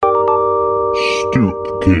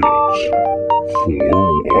Kids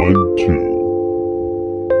 412.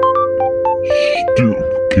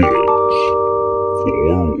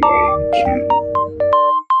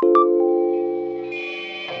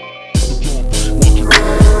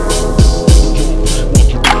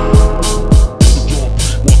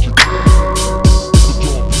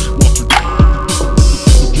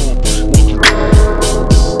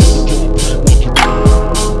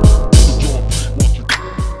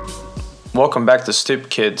 Welcome back to Stoop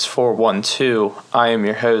Kids 412. I am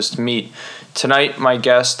your host, Meat. Tonight, my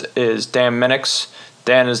guest is Dan Minix.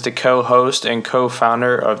 Dan is the co-host and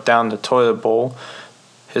co-founder of Down the Toilet Bowl.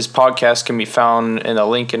 His podcast can be found in a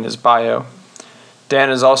link in his bio. Dan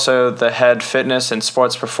is also the head fitness and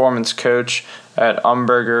sports performance coach at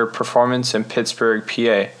Umberger Performance in Pittsburgh,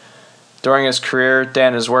 PA. During his career,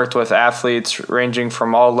 Dan has worked with athletes ranging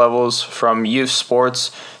from all levels, from youth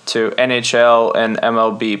sports to NHL and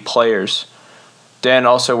MLB players. Dan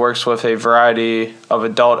also works with a variety of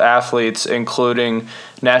adult athletes, including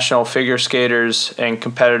national figure skaters and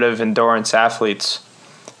competitive endurance athletes.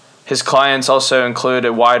 His clients also include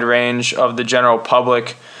a wide range of the general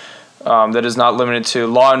public that is not limited to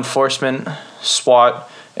law enforcement, SWAT,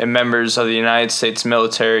 and members of the United States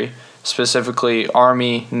military, specifically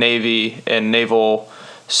Army, Navy, and Naval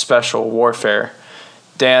Special Warfare.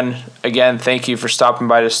 Dan, again, thank you for stopping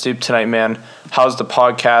by the Stoop tonight, man. How's the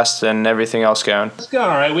podcast and everything else going? It's going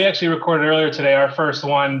all right. We actually recorded earlier today, our first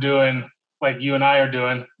one doing like you and I are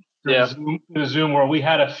doing. The Zoom where we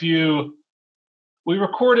had a few. We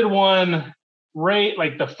recorded one right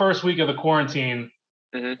like the first week of the quarantine.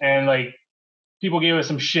 Mm-hmm. And like people gave us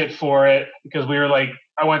some shit for it because we were like,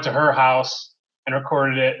 I went to her house and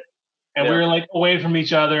recorded it. And we were like away from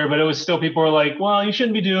each other, but it was still people were like, well, you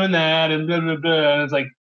shouldn't be doing that. And blah, blah, blah. And it's like,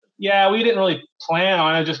 yeah, we didn't really plan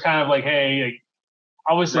on it. Just kind of like, hey, like,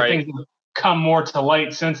 obviously things have come more to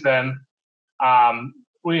light since then.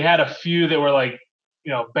 We had a few that were like,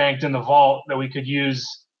 banked in the vault that we could use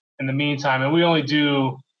in the meantime. And we only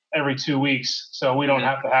do every 2 weeks. So we don't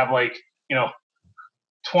have to have like,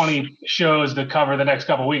 20 shows to cover the next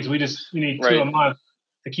couple of weeks. We need 2 a month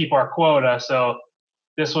to keep our quota. So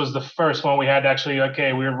this was the first one we had to actually,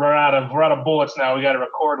 we're out of bullets now. We got to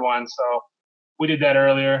record one. So we did that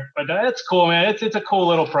earlier, but that's cool, man. It's a cool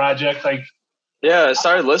little project. Like, yeah, I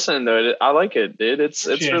started listening to it. I like it, dude. It's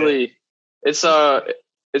really, it's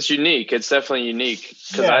unique. It's definitely unique.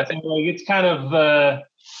 I think like it's kind of,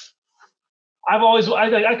 I always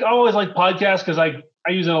like podcasts because I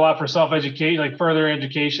use it a lot for self-education, like further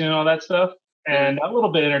education and all that stuff, and a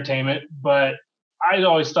little bit of entertainment, but I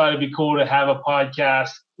always thought it'd be cool to have a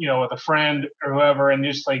podcast, with a friend or whoever, and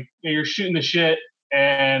just like you're shooting the shit,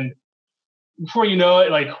 and before you know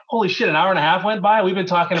it, like holy shit, an hour and a half went by. We've been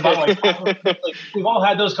talking about like we've all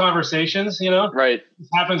had those conversations, Right. It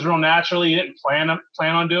happens real naturally. You didn't plan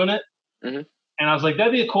on doing it, and I was like,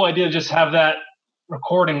 that'd be a cool idea to just have that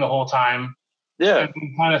recording the whole time. Yeah,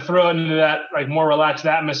 and kind of throw it into that like more relaxed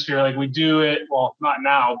atmosphere. Like we do it, well, not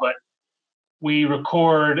now, but we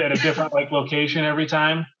record at a different like location every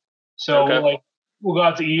time. So we'll go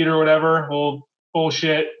out to eat or whatever. We'll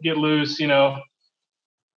bullshit, get loose,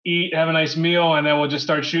 eat, have a nice meal, and then we'll just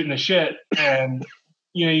start shooting the shit. And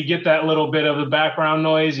you get that little bit of the background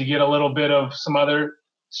noise. You get a little bit of some other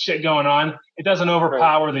shit going on. It doesn't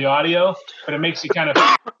overpower the audio, but it makes you kind of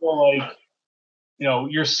feel like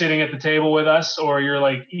you're sitting at the table with us, or you're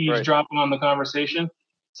like eavesdropping on the conversation.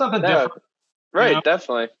 Something different. Right,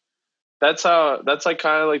 definitely. That's like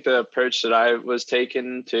kind of like the approach that I was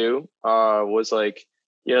taking too. Was like,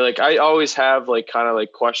 like I always have like kind of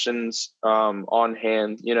like questions on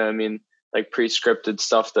hand, like pre-scripted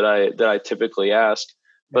stuff that I typically ask.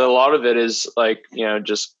 But a lot of it is like,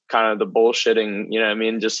 just kind of the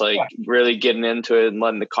bullshitting, just like really getting into it and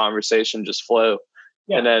letting the conversation just flow.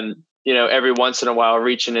 Yeah. And then, every once in a while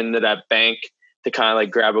reaching into that bank to kind of like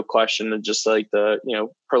grab a question and just like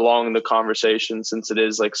prolong the conversation, since it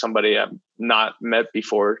is like somebody I've not met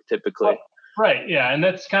before typically. Right. Yeah. And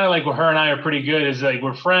that's kind of like what her and I are pretty good is like,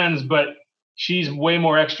 we're friends, but she's way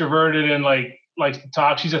more extroverted and like likes to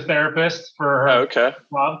talk. She's a therapist for her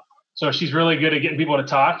job. So she's really good at getting people to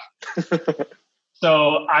talk.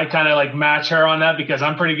 So I kind of like match her on that because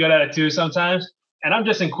I'm pretty good at it too sometimes. And I'm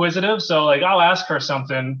just inquisitive. So like, I'll ask her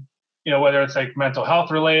something, whether it's like mental health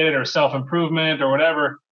related or self-improvement or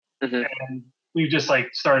whatever. And we just like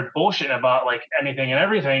started bullshitting about like anything and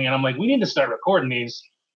everything. And I'm like, we need to start recording these.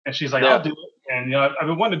 And she's like, I'll do it. And, I've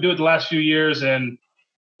been wanting to do it the last few years, and,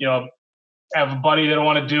 I have a buddy that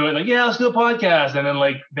want to do it. Like, yeah, let's do a podcast. And then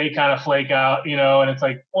like, they kind of flake out, and it's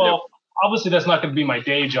like, well, obviously that's not going to be my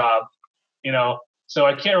day job, So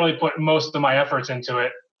I can't really put most of my efforts into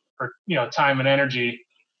it for, time and energy.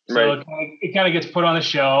 So it kind of gets put on the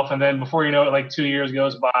shelf. And then before you know it, like 2 years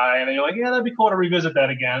goes by and then you're like, yeah, that'd be cool to revisit that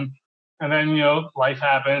again. And then, life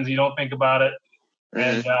happens. You don't think about it.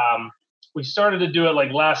 Mm-hmm. And we started to do it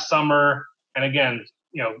like last summer. And again,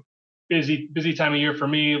 busy time of year for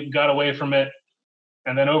me, got away from it.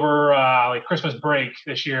 And then over like Christmas break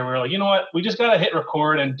this year, we were like, you know what? We just got to hit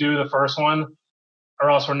record and do the first one or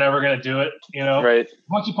else we're never going to do it. Right.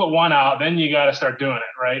 Once you put one out, then you got to start doing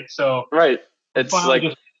it. Right. So it's like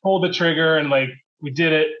just pulled the trigger and like we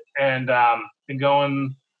did it and been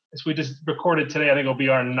going. We just recorded today. I think it'll be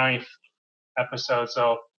our 9th episode.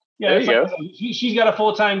 So yeah, there you go. She's got a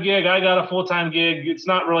full-time gig. I got a full-time gig. It's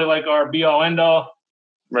not really like our be-all end-all.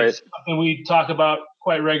 Right. It's something we talk about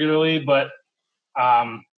quite regularly, but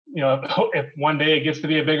if one day it gets to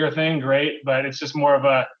be a bigger thing, great. But it's just more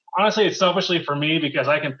of honestly, it's selfishly for me because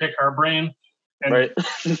I can pick her brain and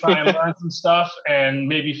try and learn some stuff and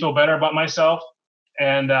maybe feel better about myself.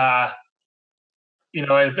 And,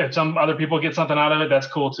 if some other people get something out of it, that's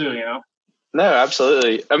cool too, No,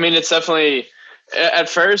 absolutely. I mean, it's definitely at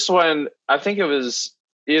first when I think it was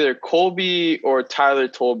either Colby or Tyler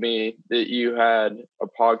told me that you had a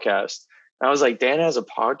podcast. And I was like, Dan has a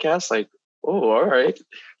podcast? Like, oh, all right.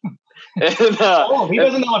 And, he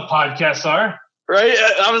doesn't know what podcasts are. Right.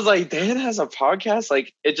 I was like, Dan has a podcast?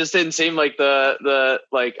 Like, it just didn't seem like the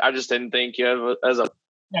I just didn't think you have as a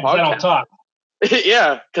podcast. I don't talk.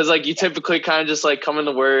 Yeah. Cause like you typically kind of just like come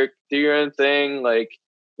into work, do your own thing. Like,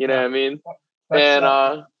 you know what I mean?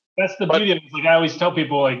 That's the beauty of it. Like I always tell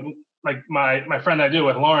people like my friend I do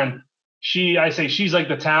with Lauren, I say she's like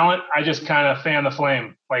the talent. I just kind of fan the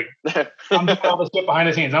flame. Like I'm doing all the shit behind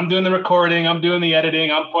the scenes. I'm doing the recording. I'm doing the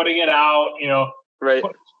editing. I'm putting it out, right.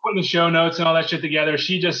 Putting the show notes and all that shit together.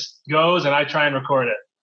 She just goes and I try and record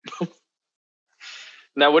it.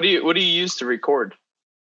 Now, what do you use to record?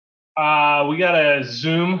 We got a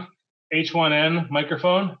Zoom H1N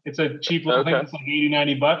microphone. It's a cheap little thing. It's like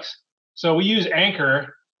 $80-$90. So we use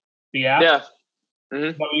Anchor, the app. Yeah.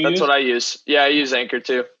 Mm-hmm. That's what I use. Yeah, I use Anchor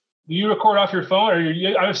too. Do you record off your phone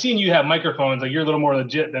or I've seen you have microphones. Like you're a little more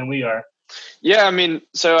legit than we are. Yeah. I mean,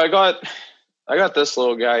 so I got this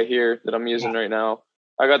little guy here that I'm using right now.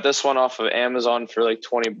 I got this one off of Amazon for like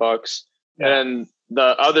 $20. Yeah. And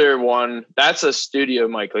the other one, that's a studio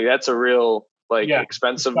mic. Like that's a real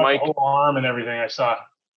expensive mic. The whole arm and everything I saw.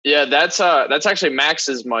 Yeah, that's actually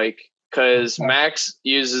Max's mic because Max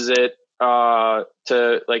uses it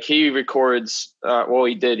to like he records.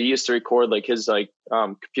 He used to record like his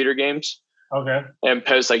computer games. Okay. And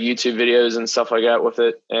post like YouTube videos and stuff like that with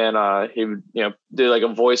it, and he would do like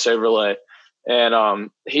a voice overlay.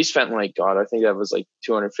 And he spent I think that was like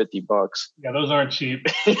 $250. Yeah, those aren't cheap.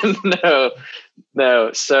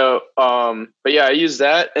 No. So, but yeah, I use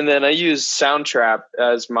that, and then I use Soundtrap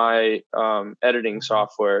as my editing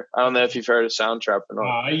software. I don't know if you've heard of Soundtrap or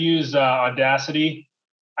not. I use Audacity.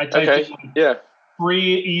 I typed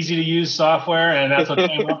free, easy to use software, and that's what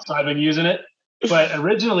came up. So I've been using it. But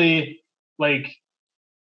originally, like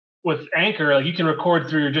with Anchor, you can record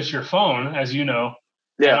through just your phone, as you know.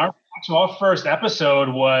 Yeah. Our first episode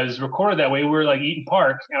was recorded that way. We were like eating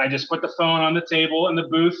park, and I just put the phone on the table in the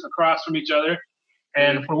booth across from each other.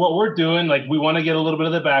 And for what we're doing, we want to get a little bit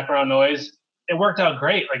of the background noise. It worked out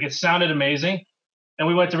great. It sounded amazing. And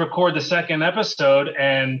we went to record the second episode,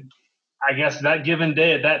 and I guess that given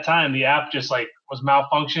day at that time, the app just was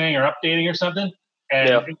malfunctioning or updating or something. And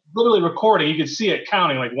it was literally recording. You could see it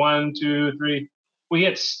counting 1, 2, 3. We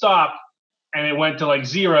hit stop, and it went to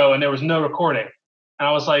 0, and there was no recording. And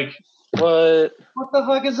I was like, what the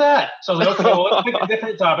fuck is that? So I was like, okay, well, let's pick a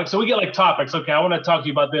different topic. So we get topics. Okay, I want to talk to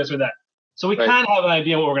you about this or that. So we kind of have an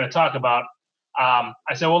idea what we're going to talk about. I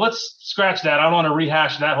said, well, let's scratch that. I don't want to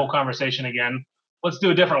rehash that whole conversation again. Let's do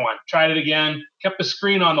a different one. Tried it again. Kept the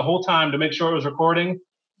screen on the whole time to make sure it was recording.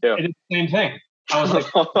 Yeah. It did the same thing. I was like,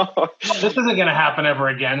 this isn't going to happen ever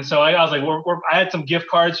again. So I was like, I had some gift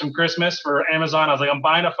cards from Christmas for Amazon. I was like, I'm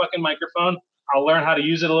buying a fucking microphone. I'll learn how to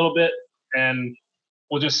use it a little bit, and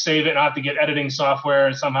we'll just save it and I'll have to get editing software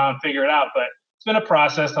and somehow figure it out. But it's been a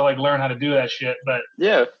process to learn how to do that shit. But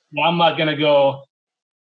I'm not going to go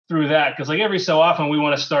through that because every so often we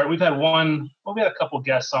want to start. We've had we had a couple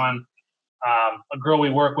guests on, a girl we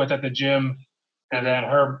work with at the gym, and then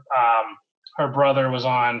her brother was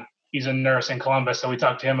on. He's a nurse in Columbus. So we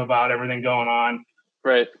talked to him about everything going on.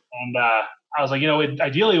 Right. And I was like,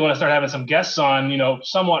 ideally we want to start having some guests on,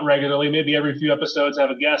 somewhat regularly, maybe every few episodes have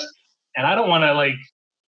a guest. And I don't want to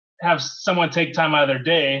have someone take time out of their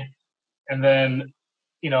day and then,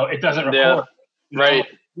 it doesn't record. Right.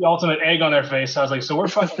 the ultimate egg on their face. So I was like, so we're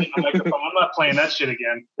fucking on microphone. I'm not playing that shit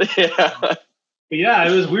again. Yeah. But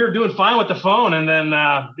yeah, we were doing fine with the phone, and then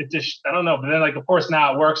it just, I don't know. But then, like, of course,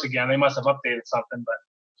 now it works again. They must have updated something, but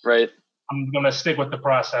Right. I'm gonna stick with the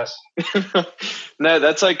process. No,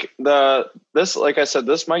 that's like like I said,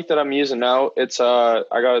 this mic that I'm using now, it's I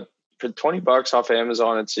got for $20 off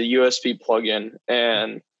Amazon. It's a USB plug-in,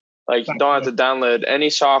 and like you don't have to download any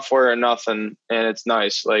software or nothing, and it's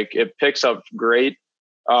nice. Like it picks up great.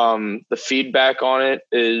 The feedback on it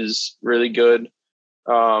is really good.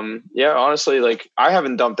 Yeah, honestly, like I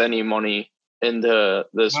haven't dumped any money into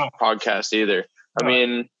this podcast either. I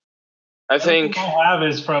mean, I think I have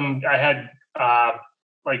is I had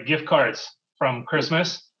like gift cards from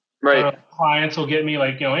Christmas. Right. Clients will get me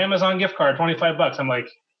like, Amazon gift card, $25. I'm like,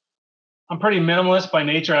 I'm pretty minimalist by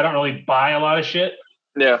nature. I don't really buy a lot of shit.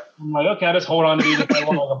 Yeah. I'm like, okay, I just hold on to these if I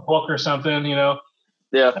want like a book or something, Yeah.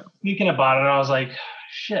 I'm thinking about it, and I was like,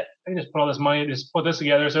 shit, I just put all this money, just put this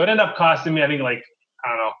together. So it ended up costing me, I think, like,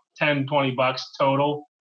 I don't know, $10-$20 total.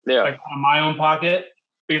 Yeah. Like on my own pocket.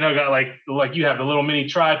 But, got like you have the little mini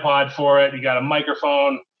tripod for it. You got a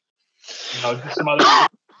microphone, just some other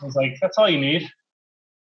things. Like, that's all you need.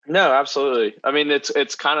 No, absolutely. I mean,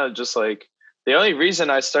 it's kind of just like the only reason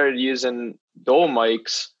I started using dual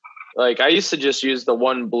mics, like I used to just use the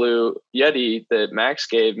one blue Yeti that Max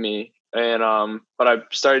gave me. And, but I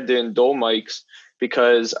started doing dual mics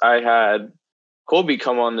because I had Colby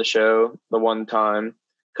come on the show the one time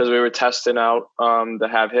because we were testing out, to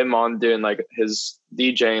have him on doing like his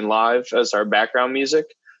DJing live as our background music.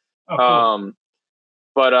 Oh, cool.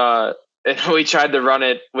 But we tried to run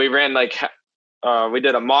it. We ran like, we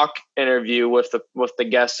did a mock interview with the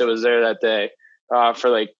guest that was there that day, for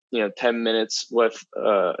like, 10 minutes with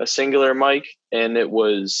a singular mic, and it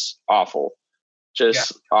was awful.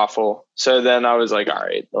 Just awful. So then I was like, all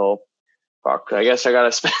right, well, fuck, I guess I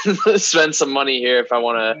gotta spend some money here if I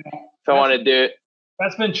want to do it.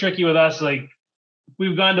 That's been tricky with us. Like,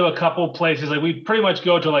 we've gone to a couple places. Like, we pretty much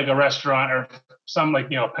go to like a restaurant or some like,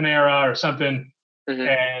 Panera or something. Mm-hmm.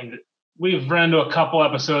 And we've run to a couple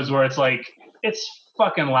episodes where it's like, it's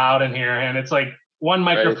fucking loud in here. And it's like one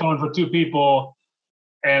microphone for two people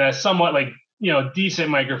and a somewhat like, decent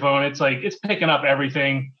microphone. It's like, it's picking up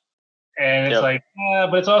everything. And it's like,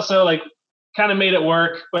 but it's also like kind of made it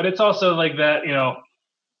work, but it's also like that,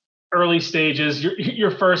 early stages,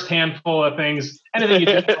 your first handful of things, anything you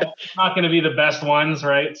do, not going to be the best ones.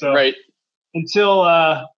 Right. So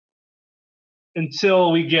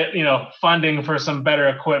until we get, funding for some better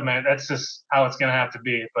equipment, that's just how it's going to have to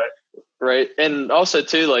be. But right. And also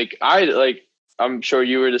too, I'm sure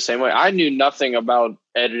you were the same way. I knew nothing about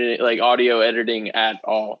editing, like audio editing at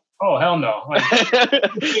all. Oh, hell no. Like, I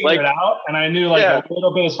figured it out, and I knew a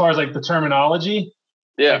little bit as far as like the terminology.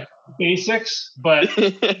 Yeah. Like basics, but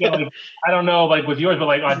I don't know, like with yours, but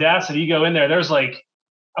like Audacity, you go in there, there's like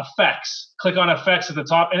effects. Click on effects at the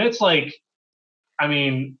top, and it's like, I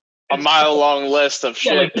mean, a mile-long list of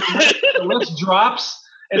shit. The list drops.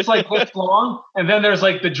 It's like this long, and then there's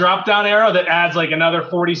like the drop-down arrow that adds like another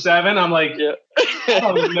 47. I'm like, I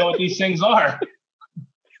don't even know what these things are.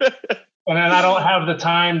 And then I don't have the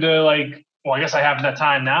time to like, well, I guess I have the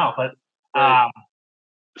time now, but I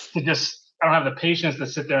don't have the patience to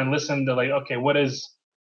sit there and listen to like, okay, what does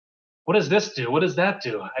this do? What does that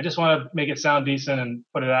do? I just want to make it sound decent and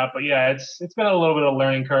put it out. But yeah, it's been a little bit of a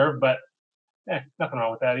learning curve, but nothing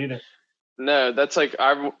wrong with that either. No, that's like,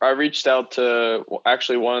 I reached out to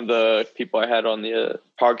actually one of the people I had on the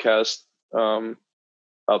podcast,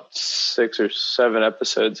 about 6 or 7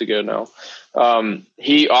 episodes ago now.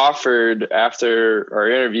 He offered after our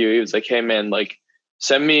interview, he was like, hey man, like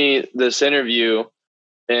send me this interview.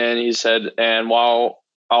 And he said, and while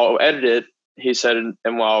I'll edit it, he said,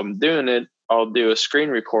 and while I'm doing it, I'll do a screen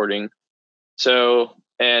recording. So,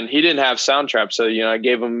 and he didn't have Soundtrap. So, I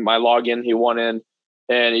gave him my login. He went in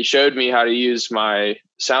and he showed me how to use my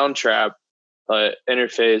Soundtrap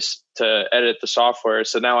interface to edit the software.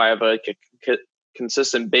 So now I have like a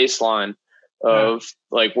consistent baseline of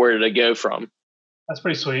like where to go from. That's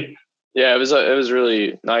pretty sweet. Yeah, it was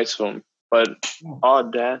really nice of him. But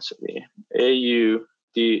Audacity, AUDIC.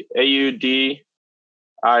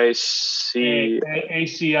 ACITY.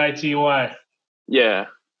 Yeah.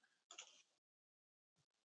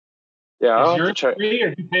 Yeah. Is yours free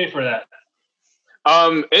or do you pay for that?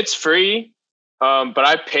 It's free. But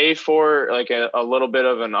I pay for like a little bit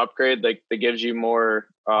of an upgrade, like that gives you more,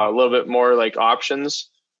 a little bit more like options.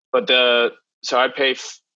 But so I pay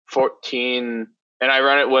 14, and I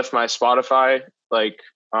run it with my Spotify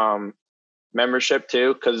membership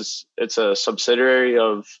too, because it's a subsidiary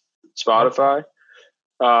of Spotify.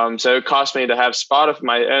 So it cost me to have Spotify,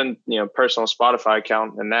 my own, personal Spotify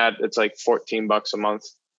account, and that it's like $14 a month.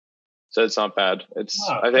 So it's not bad.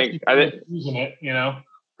 I think using it,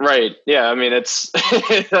 Right. Yeah. I mean, it's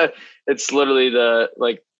it's literally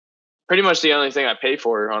pretty much the only thing I pay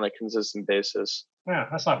for on a consistent basis. Yeah,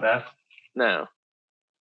 that's not bad. No,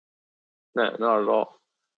 not at all.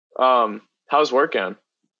 How's work going?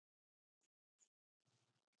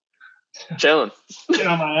 Chilling. Sitting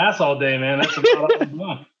on my ass all day, man. That's about all I'm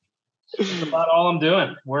doing. That's about all I'm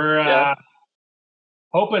doing. We're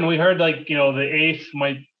hoping. We heard the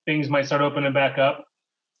 8th things might start opening back up.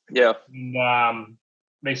 Yeah. And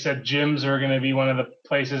they said gyms are going to be one of the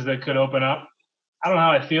places that could open up. I don't know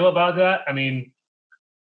how I feel about that. I mean,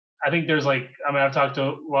 I think there's I've talked to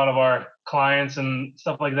a lot of our clients and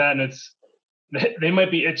stuff like that, and they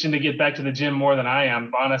might be itching to get back to the gym more than I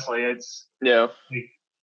am. Honestly,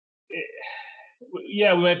 we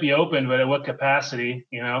might be open, but at what capacity?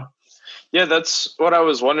 Yeah, that's what I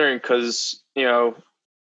was wondering because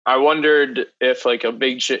I wondered if a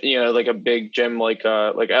big gym like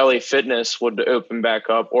LA Fitness would open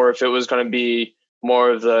back up, or if it was going to be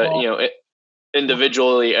more of the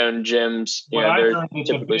individually owned gyms. They're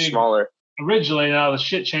typically smaller. Originally, now the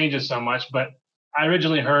shit changes so much, but I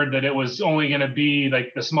originally heard that it was only going to be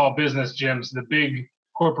the small business gyms. The big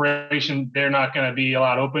corporation, they're not going to be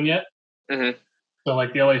allowed open yet. Mm-hmm. So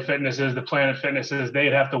the LA Fitnesses, the Planet Fitnesses,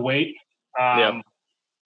 they'd have to wait.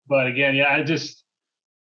 But again, I just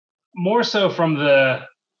more so from the,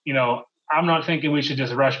 I'm not thinking we should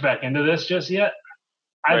just rush back into this just yet.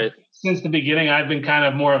 Right. Since the beginning, I've been kind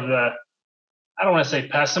of more of the, I don't want to say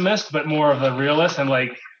pessimist, but more of the realist. And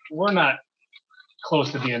we're not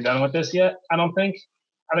close to being done with this yet, I don't think.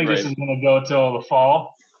 I think this is going to go till the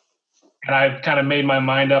fall. And I've kind of made my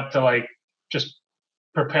mind up to just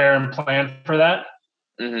prepare and plan for that.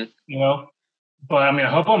 Mm-hmm. But I mean,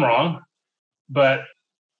 I hope I'm wrong, but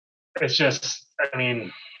it's just, I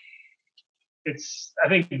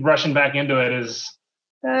think rushing back into it is,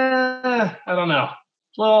 I don't know,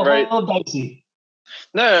 a little dicey.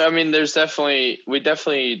 No, I mean,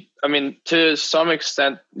 I mean, to some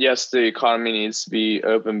extent, yes, the economy needs to be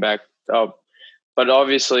open back up, but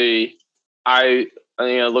obviously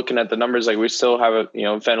looking at the numbers, we still have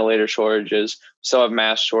ventilator shortages, we still have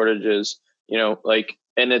mask shortages, and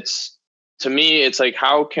to me, it's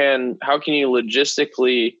how can you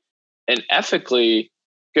logistically and ethically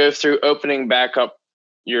go through opening back up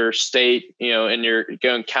your state, and you're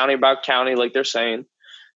going county by county, like they're saying,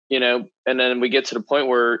 and then we get to the point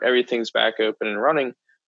where everything's back open and running.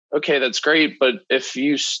 Okay, that's great. But if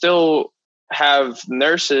you still have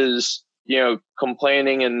nurses,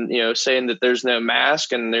 complaining and, saying that there's no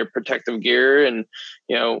mask and their protective gear and,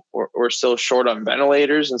 we're still short on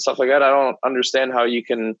ventilators and stuff like that, I don't understand how you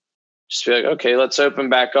can just be okay, let's open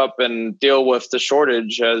back up and deal with the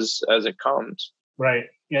shortage as it comes. Right.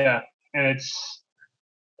 Yeah. And it's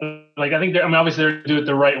I think obviously they're do it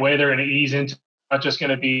the right way. They're going to ease into, not just going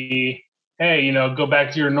to be, hey, go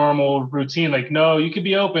back to your normal routine. No, you could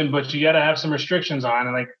be open, but you got to have some restrictions on.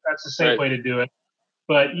 And that's the safe way to do it.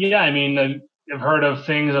 But yeah, I mean, I've heard of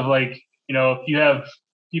things of if you have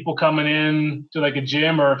people coming in to a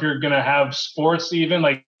gym, or if you're going to have sports, even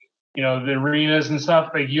the arenas and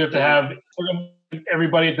stuff, you have to have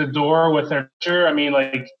everybody at the door with their temperature. I mean, are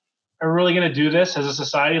we really going to do this as a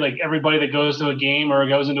society? Everybody that goes to a game or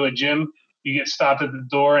goes into a gym, you get stopped at the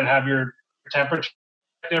door and have your temperature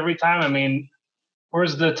every time. I mean,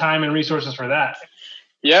 where's the time and resources for that?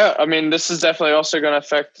 Yeah, I mean, this is definitely also going to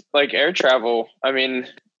affect air travel. I mean,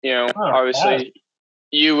 obviously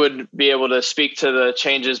you would be able to speak to the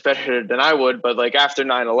changes better than I would, but after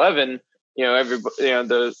 9/11, everybody,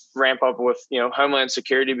 the ramp up with, Homeland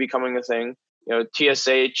Security becoming a thing,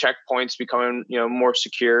 TSA checkpoints becoming, more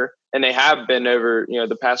secure, and they have been over,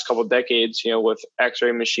 the past couple of decades, with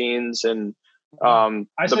X-ray machines and the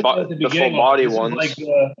full body ones.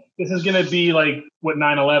 This is going to be what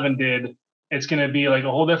 9/11 did. It's going to be a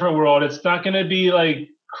whole different world. It's not going to be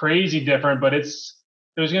crazy different, but there's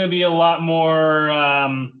going to be a lot more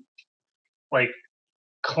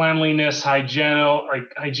cleanliness,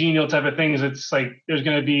 hygienial type of things. It's there's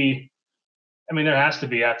going to be, I mean, there has to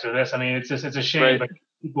be after this. I mean, it's a shame, but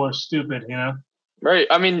people are stupid, Right.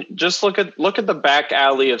 I mean, just look at the back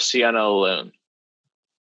alley of Siena alone.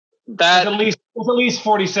 There's at least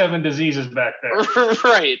 47 diseases back there.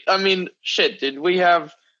 Right. I mean, shit, dude. We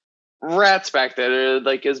have rats back there.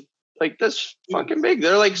 They're this fucking big.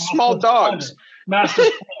 They're small dogs. Massive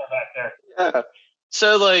back there. Yeah.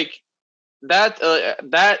 So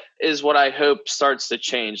that is what I hope starts to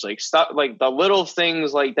change. Stop the little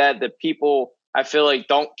things that people I feel like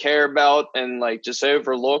don't care about and like just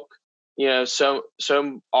overlook, so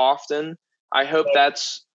often. I hope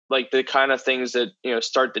that's like the kind of things that,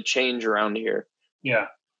 start to change around here. Yeah.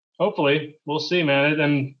 Hopefully. We'll see, man.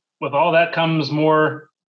 And with all that comes more,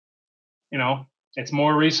 it's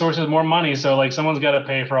more resources, more money. So like someone's got to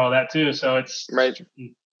pay for all that too. So it's right.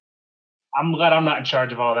 I'm glad I'm not in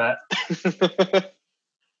charge of all that.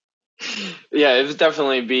 Yeah, it would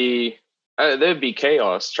definitely be, there'd be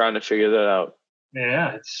chaos trying to figure that out.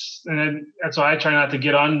 Yeah, that's why I try not to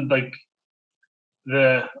get on like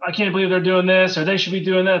I can't believe they're doing this or they should be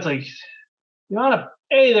doing that. It's like,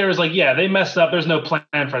 there's like, yeah, they messed up. There's no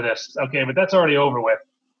plan for this. Okay, but that's already over with.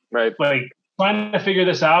 Right. Like trying to figure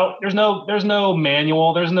this out. There's no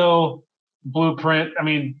manual. There's no blueprint. I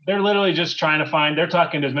mean, they're literally just trying to they're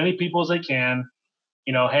talking to as many people as they can.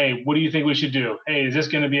 Hey, what do you think we should do? Hey, is this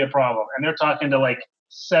going to be a problem? And they're talking to like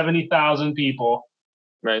 70,000 people.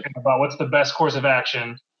 Right. About what's the best course of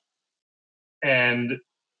action. And,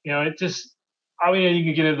 it just, I mean, you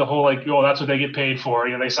can get into the whole, like, that's what they get paid for.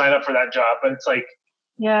 They sign up for that job, but it's like,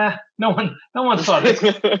 yeah, no one thought this,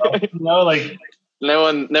 like no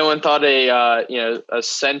one thought a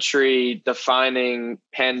century defining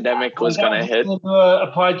pandemic was going to hit.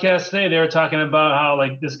 A podcast today, they were talking about how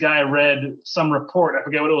like this guy read some report. I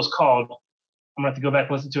forget what it was called. I'm gonna have to go back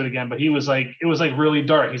and listen to it again, but he was like, it was like really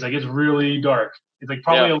dark. He's like, it's really dark. It's like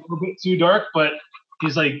probably a little bit too dark, but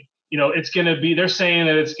he's like, it's going to be, they're saying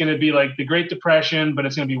that it's going to be like the Great Depression, but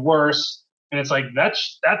it's going to be worse. And it's like, that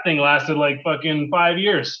thing lasted like fucking 5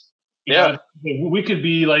 years. We could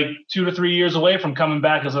be like 2 to 3 years away from coming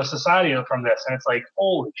back as a society from this. And it's like,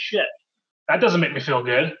 holy shit, that doesn't make me feel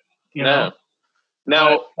good. You know?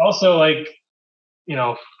 Now, also like,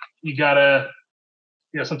 you gotta,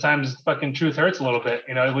 sometimes fucking truth hurts a little bit.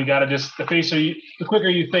 We gotta just, the quicker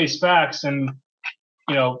you face facts and,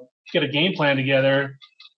 get a game plan together,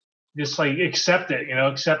 just like accept it,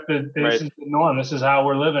 accept that this is the norm. This is how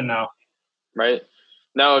we're living now. Right.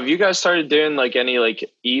 Now, have you guys started doing like any like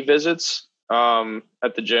e-visits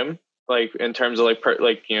at the gym? Like in terms of like,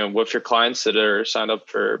 with your clients that are signed up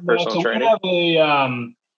for personal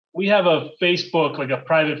training? We have a Facebook, like a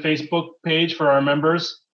private Facebook page for our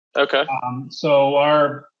members. Okay. So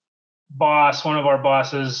our boss, one of our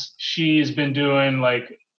bosses, she's been doing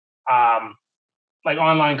like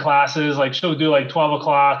online classes. Like she'll do like 12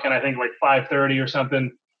 o'clock and I think like 5:30 or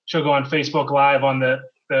something. She'll go on Facebook Live on the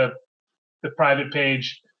private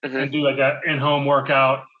page and do like an in-home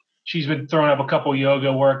workout. She's been throwing up a couple yoga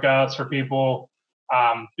workouts for people.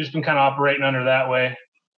 Just been kind of operating under that way.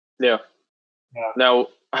 Yeah. Now,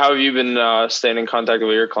 how have you been staying in contact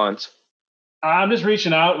with your clients? I'm just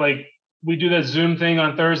reaching out. Like we do that Zoom thing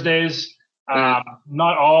on Thursdays.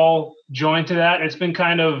 Not all joined to that. It's been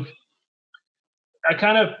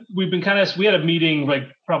we had a meeting like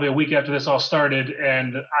probably a week after this all started.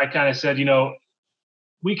 And I kind of said,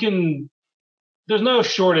 there's no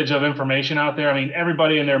shortage of information out there. I mean,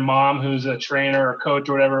 everybody and their mom who's a trainer or coach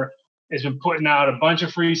or whatever has been putting out a bunch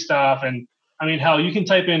of free stuff. And I mean, hell, you can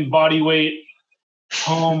type in body weight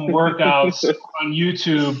home workouts on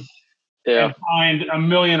YouTube and find a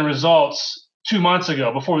million results 2 months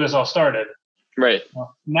ago before this all started. Right.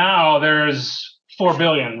 Now there's 4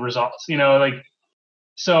 billion results,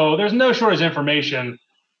 so there's no shortage of information.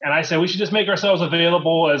 And I said, we should just make ourselves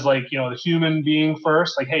available as like, the human being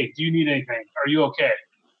first. Like, hey, do you need anything? Are you okay?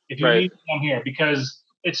 If you need, I'm here, because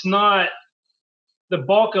it's not the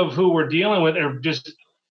bulk of who we're dealing with are just,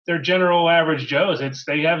 they're general average Joes.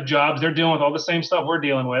 They have jobs. They're dealing with all the same stuff we're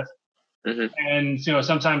dealing with. And,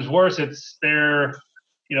 sometimes worse, it's they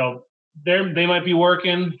might be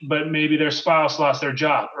working, but maybe their spouse lost their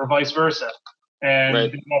job or vice versa. And they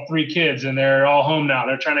have 3 kids and they're all home now.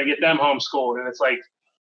 They're trying to get them homeschooled. And it's like,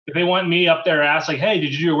 if they want me up their ass, like, hey,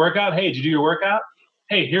 did you do your workout? Hey, did you do your workout?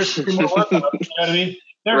 Hey, here's 3 more workouts. You know what I mean?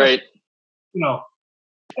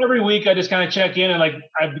 Every week I just kind of check in and like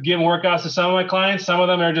I've given workouts to some of my clients. Some of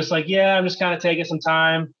them are just like, yeah, I'm just kind of taking some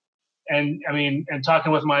time. And I mean, and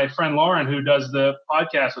talking with my friend Lauren, who does the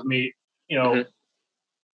podcast with me,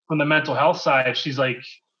 from the mental health side, she's like,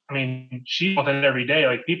 I mean, she wants it every day.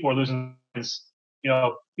 Like people are losing,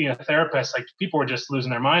 being a therapist, like people were just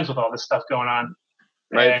losing their minds with all this stuff going on.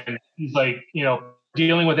 Right. And he's like,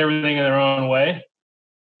 dealing with everything in their own way.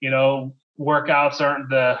 Workouts aren't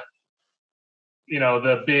the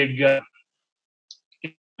big,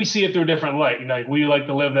 we see it through a different light. Like we like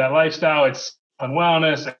to live that lifestyle. It's on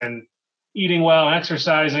wellness and eating well and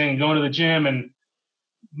exercising and going to the gym. And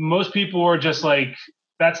most people are just like,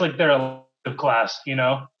 that's like their class,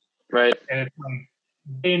 Right. And it's like,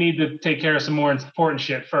 they need to take care of some more important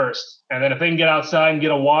shit first. And then if they can get outside and get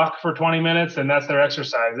a walk for 20 minutes, then that's their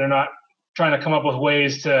exercise. They're not trying to come up with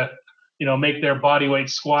ways to, make their body weight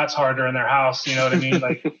squats harder in their house. You know what I mean?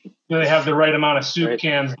 Like, do they have the right amount of soup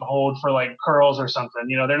cans to hold for like curls or something?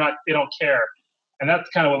 They don't care. And that's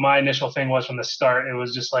kind of what my initial thing was from the start. It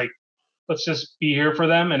was just like, let's just be here for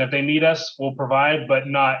them. And if they need us, we'll provide, but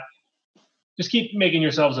not just keep making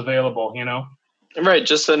yourselves available, Right.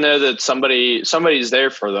 Just to know that somebody's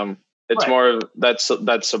there for them. It's more of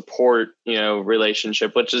that support,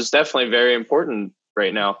 relationship, which is definitely very important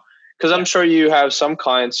right now. Because I'm sure you have some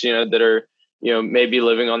clients, that are, maybe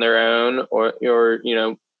living on their own or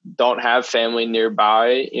don't have family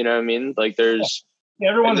nearby. You know what I mean? Like there's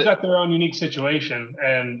everyone's got their own unique situation.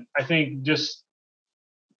 And I think just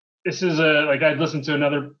this is I'd listened to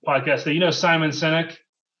another podcast that, Simon Sinek.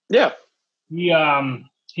 Yeah.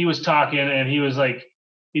 He was talking and he's like,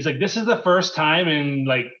 this is the first time in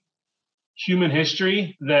like human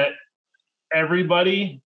history that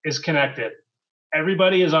everybody is connected.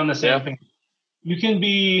 Everybody is on the same thing. You can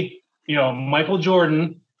be, Michael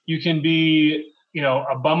Jordan. You can be,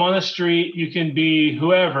 a bum on the street. You can be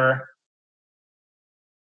whoever.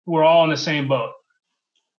 We're all in the same boat.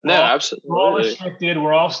 Absolutely. We're all restricted.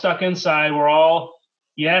 We're all stuck inside.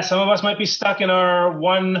 Some of us might be stuck in our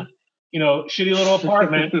one, shitty little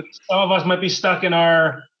apartment. Some of us might be stuck in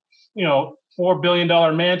our, $4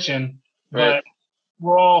 billion mansion. But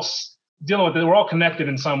we're all dealing with it. We're all connected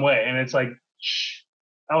in some way. And it's like,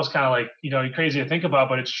 that was kind of like, crazy to think about,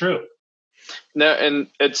 but it's true. No, and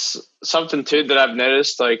it's something too that I've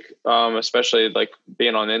noticed, like, especially like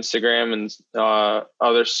being on Instagram and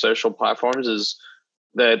other social platforms, is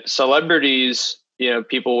that celebrities,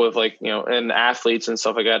 people with like, and athletes and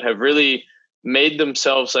stuff like that have really made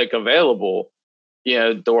themselves like available,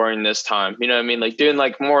 during this time. You know what I mean? Like doing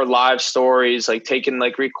like more live stories, like taking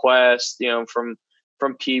like requests,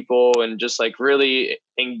 from people and just like really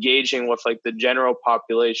engaging with like the general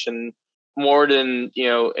population more than,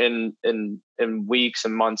 in weeks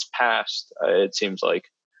and months past, it seems like.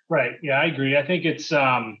 Right. Yeah, I agree. I think it's,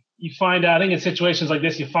 you find out, I think in situations like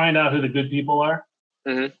this, you find out who the good people are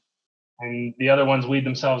and the other ones weed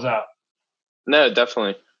themselves out. No,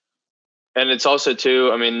 definitely. And it's also too,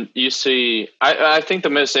 I mean, you see, I think the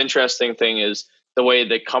most interesting thing is the way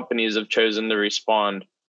that companies have chosen to respond.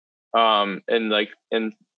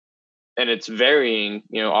 And it's varying,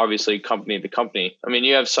 obviously company to company. I mean,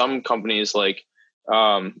 you have some companies like,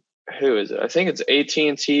 who is it? I think it's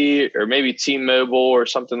AT&T or maybe T-Mobile or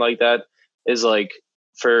something like that, is like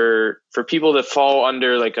for people that fall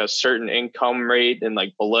under like a certain income rate and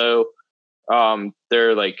like below,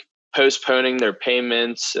 they're like postponing their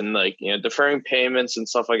payments and like, deferring payments and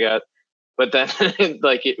stuff like that. But then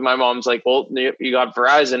like my mom's like, well, you got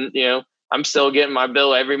Verizon, I'm still getting my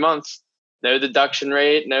bill every month. No deduction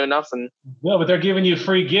rate, no nothing. No, but they're giving you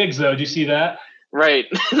free gigs though. Did you see that? Right.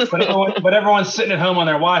 but everyone's sitting at home on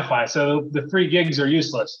their Wi-Fi, so the free gigs are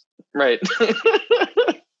useless. Right.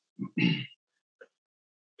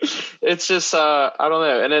 It's just I don't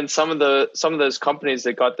know. And then some of those companies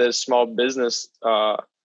that got those small business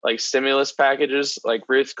like stimulus packages, like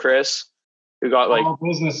Ruth Chris, who got like small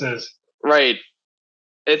businesses. Right.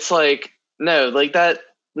 It's like no, like that.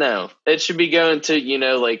 No, it should be going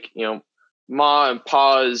to Ma and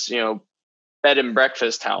Pa's bed and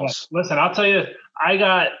breakfast house. Yeah. Listen, I'll tell you, I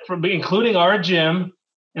got from including our gym,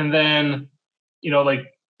 and then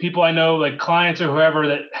like people I know, like clients or whoever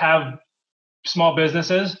that have small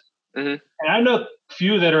businesses, and I know a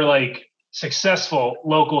few that are like successful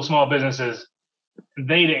local small businesses.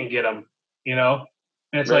 They didn't get them, and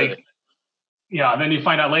it's really? Like, and then you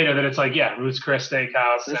find out later that it's like, Ruth's Chris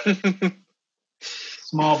Steakhouse, and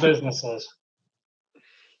small businesses.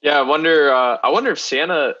 Yeah, I wonder if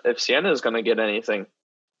Sienna is going to get anything.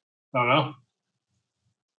 I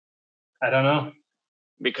don't know.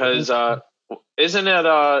 Because isn't it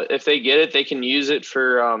if they get it, they can use it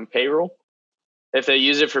for payroll? If they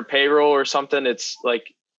use it for payroll or something, it's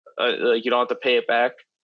like you don't have to pay it back.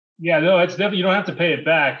 Yeah, no, it's definitely, you don't have to pay it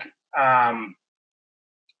back. I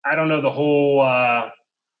don't know the whole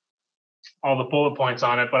all the bullet points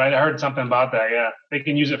on it, but I heard something about that. Yeah, they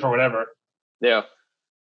can use it for whatever. Yeah.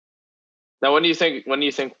 Now, when do you think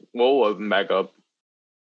we'll open back up?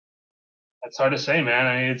 It's hard to say, man.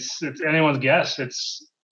 I mean, it's anyone's guess. It's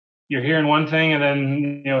you're hearing one thing, and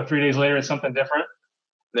then 3 days later, it's something different.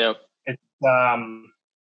 Yeah. It's who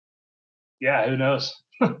knows?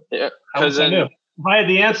 Yeah, because I knew. If I had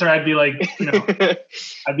the answer, I'd be like,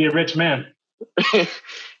 I'd be a rich man.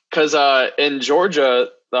 Because in Georgia,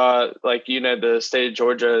 like, the state of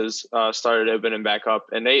Georgia has started opening back up,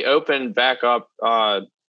 and they opened back up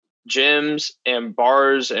gyms and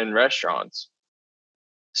bars and restaurants.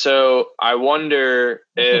 So I wonder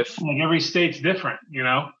if like every state's different,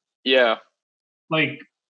 Yeah. Like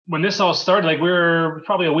when this all started, like we were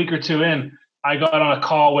probably a week or two in, I got on a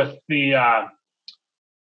call with the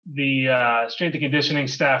strength and conditioning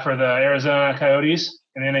staff for the Arizona Coyotes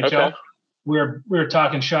in the NHL. Okay. We were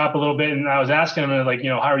talking shop a little bit, and I was asking them, like,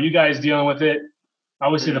 how are you guys dealing with it?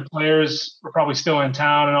 Obviously, the players were probably still in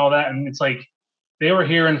town and all that, and it's like they were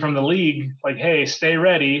hearing from the league, like, hey, stay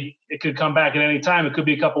ready. It could come back at any time. It could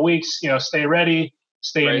be a couple weeks. Stay ready,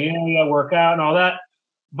 stay in the area, work out, and all that.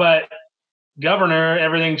 But governor,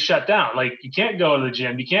 everything's shut down. Like, you can't go to the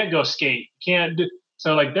gym, you can't go skate, you can't do.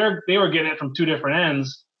 So like they were getting it from two different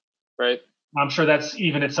ends. Right. I'm sure that's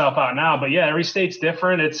even itself out now. But yeah, every state's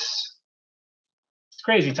different. It's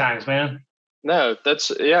crazy times, man. No,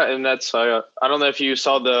 and that's I don't know if you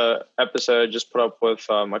saw the episode I just put up with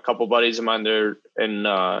a couple buddies of mine. They're in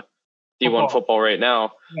D1 football right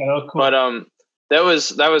now. Yeah, that was cool. But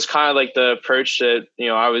that was kind of like the approach that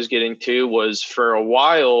I was getting to, was for a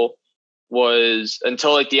while, was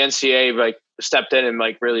until like the NCAA like stepped in and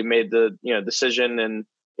like really made the decision and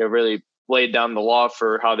really laid down the law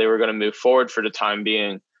for how they were going to move forward for the time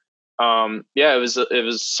being. It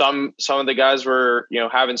was some of the guys were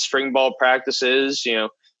having spring ball practices,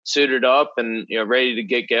 suited up and ready to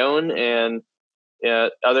get going, and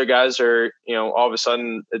other guys are all of a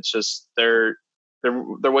sudden it's just they're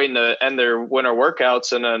waiting to end their winter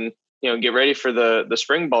workouts and then get ready for the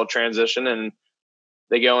spring ball transition, and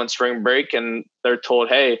they go on spring break and they're told,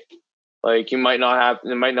 hey, like you might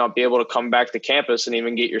not be able to come back to campus and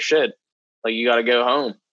even get your shit, like you got to go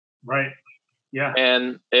home. Right. Yeah.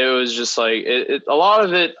 And it was just like a lot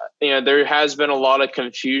of it, there has been a lot of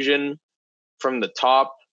confusion from the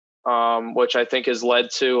top, which I think has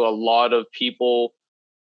led to a lot of people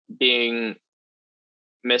being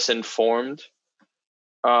misinformed.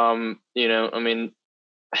 I mean,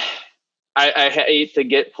 I hate to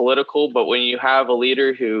get political, but when you have a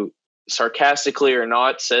leader who, sarcastically or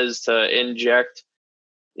not, says to inject,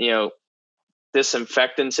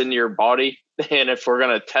 disinfectants into your body, and if we're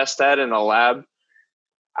going to test that in a lab,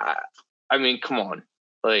 I mean, come on.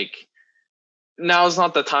 Like, now is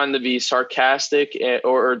not the time to be sarcastic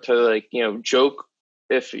or to like, joke.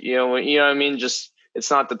 If, what I mean? Just,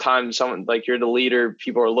 it's not the time. Someone like, you're the leader.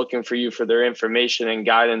 People are looking for you for their information and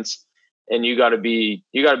guidance. And you gotta be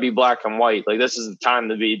black and white. Like, this is the time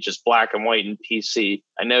to be just black and white and PC.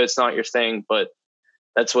 I know it's not your thing, but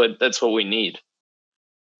that's what we need.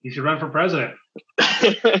 You should run for president.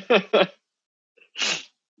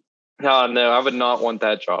 No, I would not want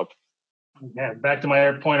that job. Yeah, back to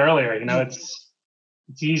my point earlier. It's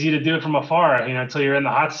easy to do it from afar. Until you're in the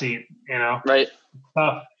hot seat. Right. It's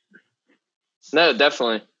tough. No,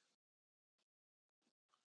 definitely.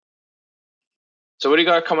 So what do you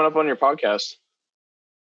got coming up on your podcast?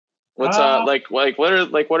 What's what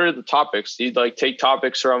are the topics? Do you like take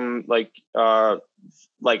topics from like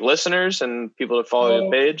listeners and people that follow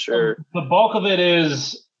the page, or the bulk of it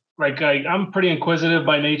is like I'm pretty inquisitive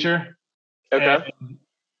by nature. Okay.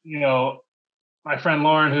 And, my friend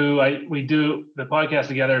Lauren, who we do the podcast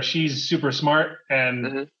together, she's super smart,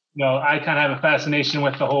 and I kind of have a fascination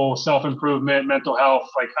with the whole self-improvement, mental health.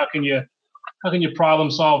 Like, how can you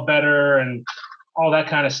problem solve better and all that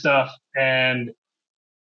kind of stuff. And,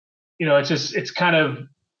 it kind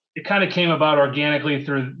of came about organically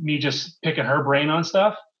through me just picking her brain on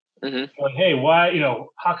stuff. Mm-hmm. Like, hey, why,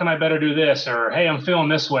 how can I better do this? Or, hey, I'm feeling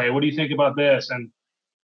this way. What do you think about this? And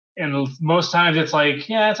most times it's like,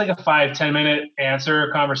 it's like a 5-10 minute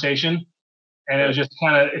answer conversation. And it was just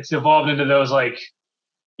it's evolved into those like,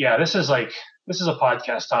 this is a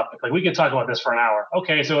podcast topic. Like, we could talk about this for an hour.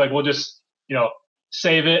 Okay. So like, we'll just,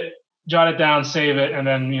 save it, jot it down, save it. And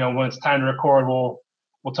then, when it's time to record,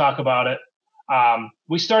 we'll talk about it.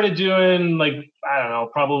 We started doing like, I don't know,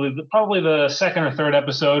 probably the second or third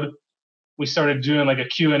episode, we started doing like a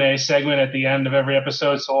Q&A segment at the end of every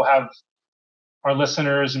episode. So we'll have our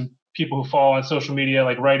listeners and people who follow on social media,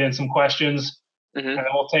 like, write in some questions. Mm-hmm. And then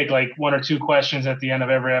we'll take like 1 or 2 questions at the end of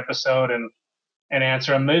every episode and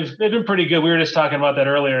answer them. They've been pretty good. We were just talking about that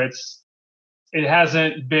earlier. It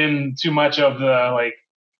hasn't been too much of the like,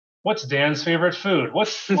 what's Dan's favorite food?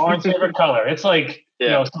 What's Lauren's favorite color? It's like,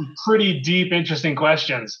 some pretty deep, interesting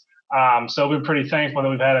questions. So we've been pretty thankful that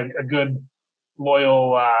we've had a good,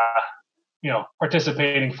 loyal,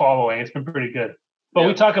 participating following. It's been pretty good. But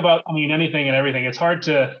we talk about, anything and everything. It's hard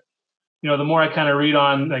to, the more I kind of read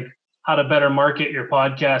on like how to better market your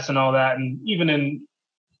podcast and all that, and even in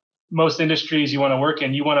most industries you want to work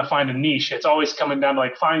in, you want to find a niche. It's always coming down to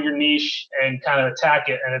like find your niche and kind of attack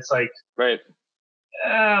it. And it's like, Right.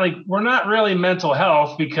 like we're not really mental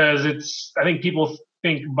health, because I think people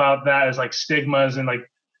think about that as like stigmas and like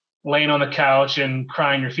laying on the couch and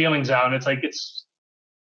crying your feelings out. And it's like,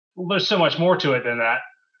 there's so much more to it than that.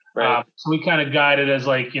 Right. So we kind of guide it as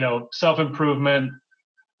like, self-improvement,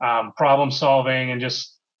 problem solving, and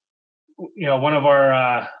just, one of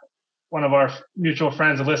our mutual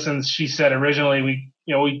friends that listens, she said originally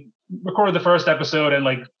we recorded the first episode and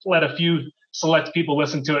like let a few select people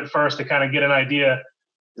listen to it first to kind of get an idea.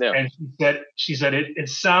 Yeah. And she said it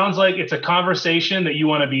sounds like it's a conversation that you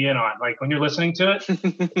want to be in on. Like when you're listening to it,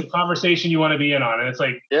 it's a conversation you want to be in on. And it's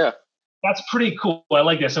like, yeah, that's pretty cool. I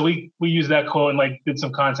like that. So we use that quote and like did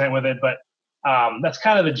some content with it, but that's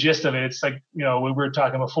kind of the gist of it. It's like, we were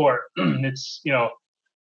talking before, it's,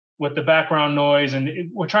 with the background noise,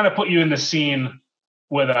 and we're trying to put you in the scene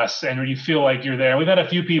with us and you feel like you're there. We've had a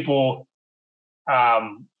few people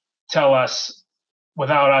tell us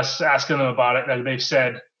without us asking them about it, that they've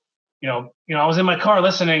said, I was in my car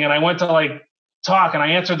listening and I went to like talk and I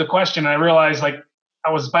answered the question and I realized like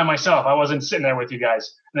I was by myself. I wasn't sitting there with you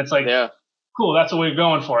guys. And it's like, yeah, cool. That's what we're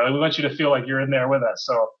going for. Like, we want you to feel like you're in there with us.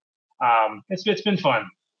 So it's been fun,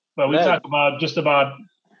 but we talk about just about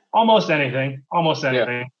almost anything.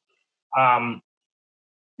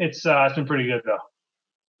 It's been pretty good though.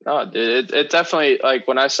 Oh, dude, it definitely, like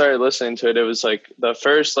when I started listening to it, it was like the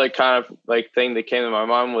first like kind of like thing that came to my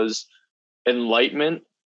mind was enlightenment,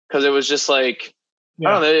 because it was just like, I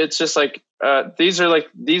don't know, it's just like these are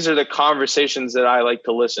the conversations that I like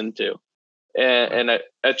to listen to, and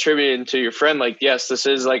attributing to your friend, like, yes, this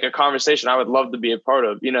is like a conversation I would love to be a part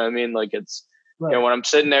of. You know what I mean? Like it's, when I'm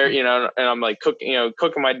sitting there, and I'm like cooking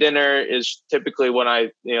my dinner is typically when I,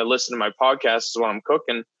 listen to my podcast is when I'm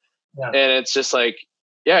cooking. Yeah. And it's just like,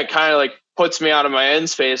 it kind of like puts me out of my end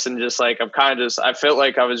space, and just like, I felt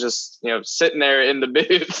like I was just, sitting there in the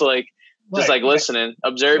booth, like just like listening,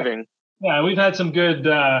 observing. Yeah. We've had some good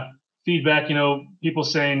feedback, people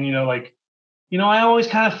saying, like, I always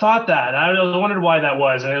kind of thought that. I wondered why that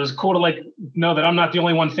was. And it was cool to like know that I'm not the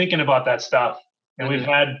only one thinking about that stuff. And we've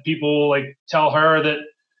had people like tell her that,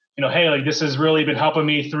 hey, like this has really been helping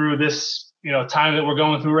me through this, time that we're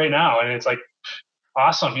going through right now. And it's like,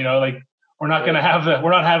 awesome. Like we're not going to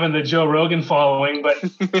we're not having the Joe Rogan following, but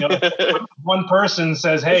if one person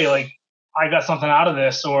says, hey, like I got something out of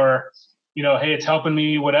this, or, hey, it's helping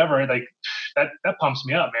me, whatever, like that pumps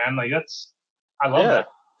me up, man. Like I love that.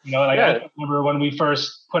 I remember when we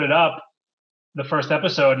first put it up, the first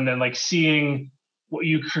episode, and then like seeing what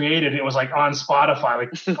you created, it was like on Spotify,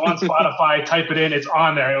 type it in, it's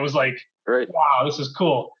on there. It was like, wow, this is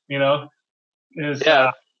cool. You felt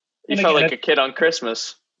like a kid on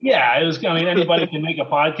Christmas. Yeah, it was. I mean, anybody can make a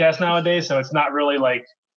podcast nowadays, so it's not really like,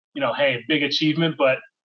 hey, big achievement, but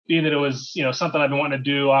being that it was, something I've been wanting to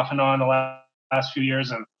do off and on the last few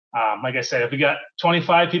years, and like I said, if we got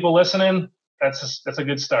 25 people listening, that's a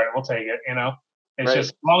good start. We'll take it. It's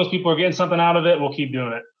just as long as people are getting something out of it, we'll keep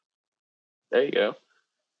doing it. There you go.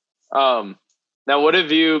 Now, what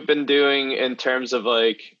have you been doing in terms of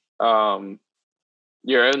like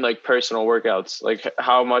your own like personal workouts? Like,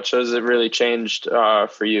 how much has it really changed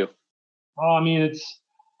for you? Oh, I mean,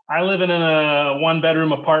 I live in a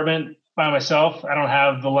 1-bedroom apartment by myself. I don't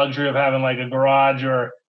have the luxury of having like a garage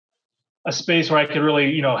or a space where I could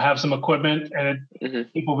really, have some equipment. And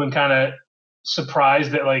people have been kind of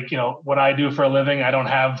surprised that like, what I do for a living, I don't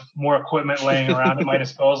have more equipment laying around at my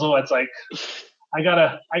disposal. It's like, I got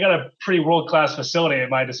a pretty world-class facility at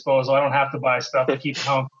my disposal. I don't have to buy stuff to keep it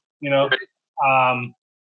home,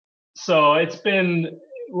 so it's been,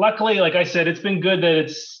 luckily, like I said, it's been good that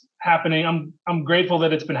it's happening. I'm grateful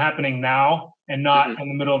that it's been happening now and not in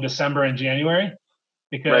the middle of December and January,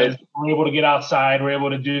 because we're able to get outside, we're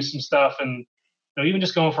able to do some stuff, and even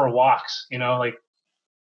just going for walks, like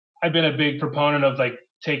I've been a big proponent of like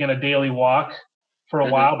taking a daily walk for a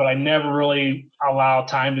while, but I never really allow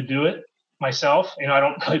time to do it myself. I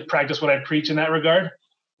don't really practice what I preach in that regard,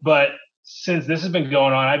 but since this has been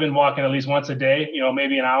going on, I've been walking at least once a day,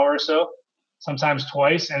 maybe an hour or so, sometimes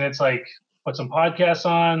twice. And it's like, put some podcasts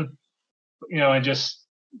on, and just,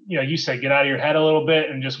 you said, get out of your head a little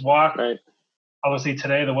bit and just walk. Right. Obviously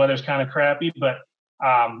today the weather's kind of crappy, but,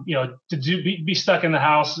 to be stuck in the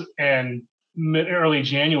house and early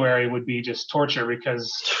January would be just torture,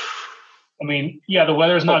 because I mean, the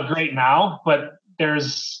weather's not great now, but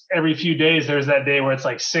there's every few days, there's that day where it's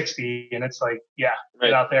like 60 and it's like,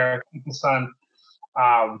 get out there, keep the sun.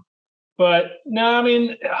 But no, I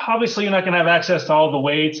mean, obviously you're not going to have access to all the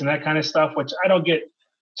weights and that kind of stuff, which I don't get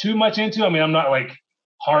too much into. I mean, I'm not like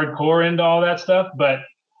hardcore into all that stuff, but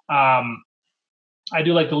I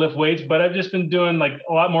do like to lift weights, but I've just been doing like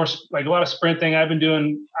a lot of sprinting. I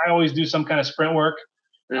always do some kind of sprint work.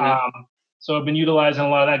 Mm-hmm. So I've been utilizing a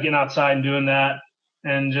lot of that, getting outside and doing that.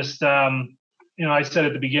 And just, I said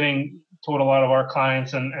at the beginning, told a lot of our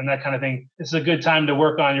clients and that kind of thing, it's a good time to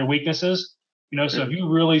work on your weaknesses. So if you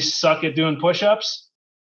really suck at doing push-ups,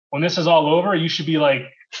 when this is all over, you should be like,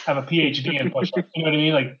 have a PhD in push-ups. You know what I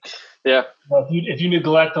mean? Like, yeah. If you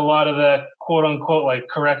neglect a lot of the quote unquote, like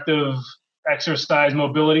corrective exercise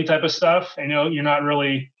mobility type of stuff, you're not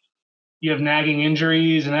really, you have nagging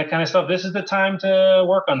injuries and that kind of stuff, this is the time to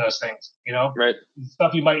work on those things, right.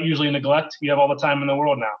 Stuff you might usually neglect, you have all the time in the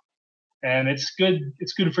world now. And it's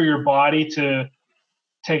good for your body to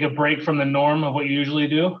take a break from the norm of what you usually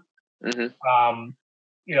do. Mm-hmm.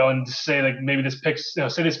 And say like maybe this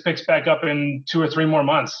picks back up in 2 or 3 more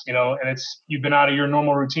months, and you've been out of your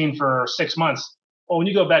normal routine for 6 months. Well, when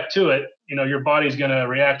you go back to it, your body's going to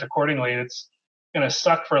react accordingly. It's going to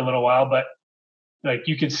suck for a little while, but like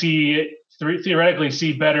you could theoretically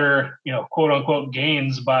see better, quote unquote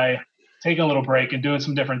gains by taking a little break and doing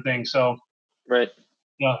some different things. So, right.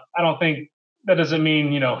 I don't think that doesn't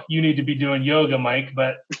mean, you need to be doing yoga, Mike,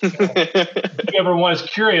 but if everyone is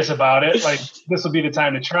curious about it, like this will be the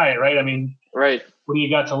time to try it. Right. I mean, right. What do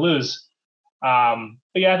you got to lose?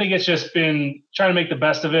 But yeah, I think it's just been trying to make the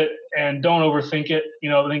best of it and don't overthink it.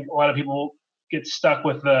 I think a lot of people get stuck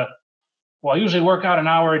with I usually work out an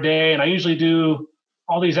hour a day and I usually do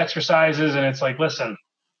all these exercises. And it's like, listen,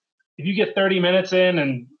 if you get 30 minutes in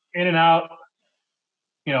and out,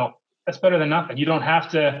 that's better than nothing. You don't have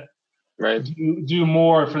to do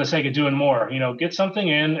more for the sake of doing more. Get something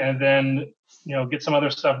in and then, get some other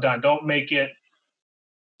stuff done. Don't make it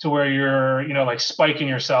to where you're, like spiking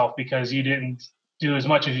yourself because you didn't do as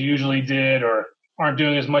much as you usually did or aren't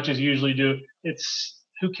doing as much as you usually do.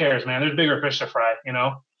 Who cares, man? There's bigger fish to fry,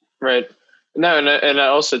 Right. No, and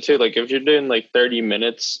also too, like if you're doing like 30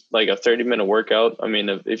 minutes, like a 30-minute workout, I mean,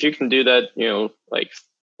 if you can do that, like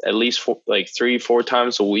at least 3-4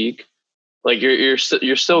 times a week, like you're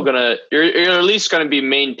still gonna you're at least gonna be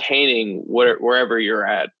maintaining wherever you're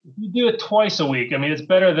at. If you do it twice a week, I mean, it's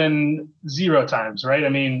better than 0 times, right? I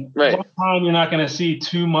mean, right. One time you're not gonna see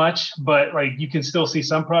too much, but like you can still see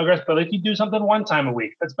some progress. But if you do something 1 time a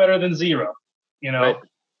week, that's better than 0. Right.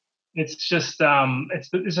 It's just it's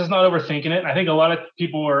just not overthinking it. I think a lot of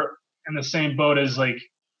people are in the same boat as like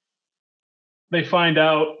they find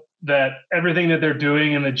out that everything that they're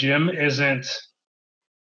doing in the gym isn't.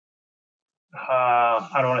 I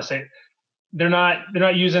don't want to say they're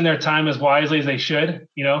not using their time as wisely as they should.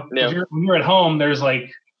 Yeah. When you're at home, there's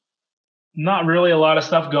like not really a lot of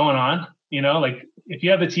stuff going on. Like if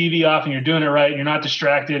you have the TV off and you're doing it right, and you're not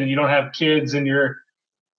distracted, and you don't have kids, and you're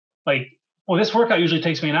like, well, this workout usually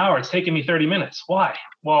takes me an hour. It's taking me 30 minutes. Why?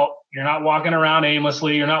 Well, you're not walking around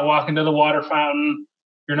aimlessly. You're not walking to the water fountain.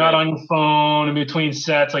 You're not on your phone in between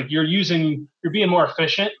sets. Like you're being more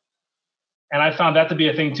efficient. And I found that to be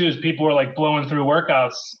a thing too, is people are like blowing through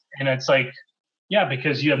workouts and it's like, yeah,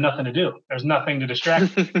 because you have nothing to do. There's nothing to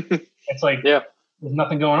distract you. It's like, there's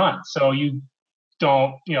nothing going on. So you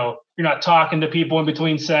don't, you're not talking to people in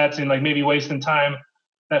between sets and like maybe wasting time.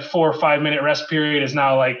 That 4 or 5 minute rest period is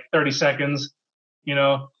now like 30 seconds,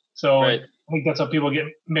 So I think that's how people get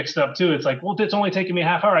mixed up too. It's like, well, it's only taking me a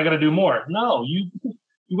half hour. I got to do more. No, you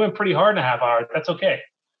went pretty hard in a half hour. That's okay.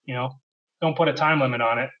 Don't put a time limit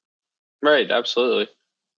on it. Right. Absolutely.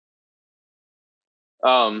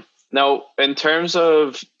 Now in terms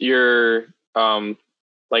of your,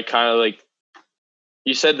 like kind of like,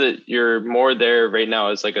 you said that you're more there right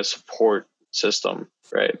now as like a support system,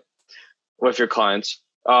 right? With your clients.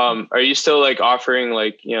 Are you still like offering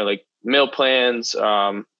like, like meal plans,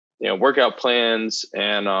 workout plans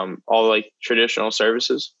and, all like traditional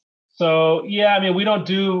services? So, yeah, I mean, we don't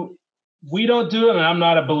do it. And I'm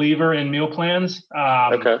not a believer in meal plans.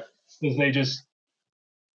 Okay. Because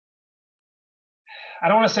I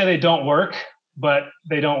don't want to say they don't work, but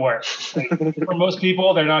they don't work. Like, for most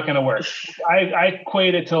people, they're not going to work. I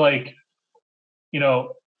equate it to like,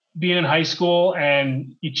 being in high school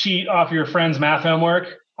and you cheat off your friend's math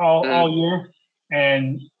homework all year.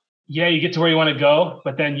 And yeah, you get to where you want to go,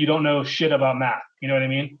 but then you don't know shit about math. You know what I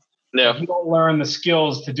mean? Yeah. You don't learn the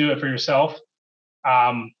skills to do it for yourself.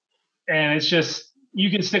 And it's just,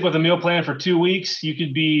 you can stick with a meal plan for 2 weeks. You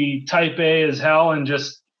could be type A as hell and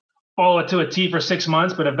just follow it to a T for 6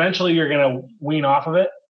 months, but eventually you're going to wean off of it.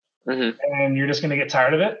 Mm-hmm. And you're just going to get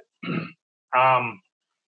tired of it.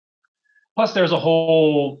 Plus there's a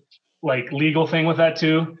whole like legal thing with that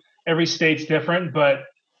too. Every state's different, but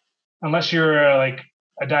unless you're like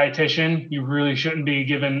a dietitian, you really shouldn't be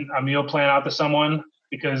giving a meal plan out to someone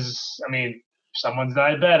because, I mean, someone's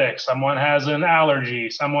diabetic, someone has an allergy,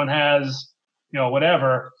 someone has,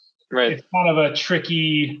 whatever. Right. It's kind of a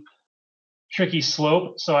tricky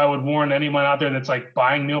slope. So I would warn anyone out there that's like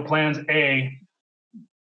buying meal plans.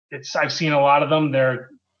 I've seen a lot of them. They're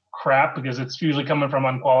crap because it's usually coming from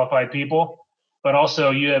unqualified people. But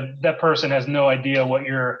also, that person has no idea what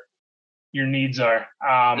your needs are.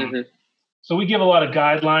 So we give a lot of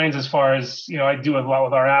guidelines as far as, I do a lot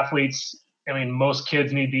with our athletes. I mean, most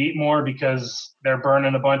kids need to eat more because they're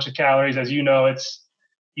burning a bunch of calories. As you know,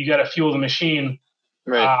 you got to fuel the machine.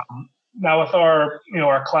 Right. Now with our,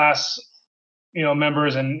 our class,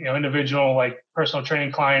 members and, individual like personal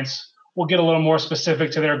training clients, we'll get a little more specific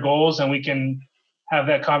to their goals and we can have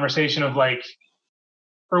that conversation of like,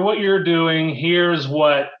 for what you're doing, here's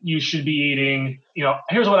what you should be eating.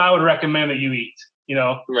 Here's what I would recommend that you eat.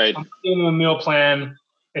 Right. I'm giving them a meal plan.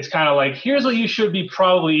 It's kind of like, here's what you should be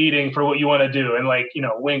probably eating for what you want to do. And like,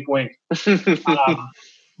 wink, wink.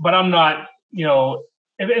 But I'm not,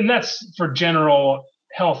 and that's for general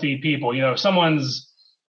healthy people. If someone's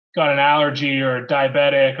got an allergy or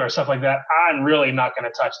diabetic or stuff like that, I'm really not going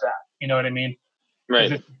to touch that. You know what I mean?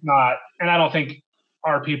 Right. It's not, and I don't think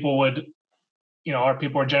our people would, our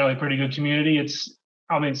people are generally a pretty good community.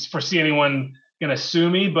 I don't foresee anyone going to sue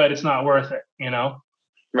me, but it's not worth it,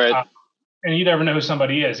 Right. And you never know who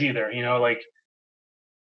somebody is either,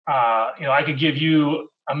 I could give you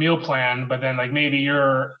a meal plan, but then like maybe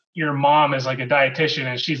your mom is like a dietitian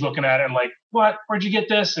and she's looking at it and like, what, where'd you get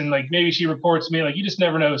this? And like, maybe she reports me, like, you just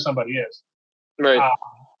never know who somebody is. Right.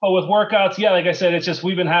 But with workouts, yeah, like I said, it's just,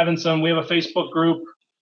 we have a Facebook group,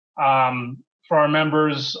 for our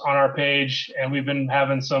members on our page. And we've been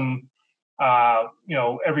having some,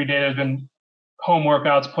 every day there's been home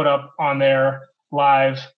workouts put up on there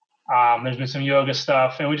live. There's been some yoga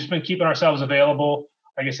stuff and we've just been keeping ourselves available.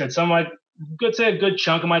 Like I said, a good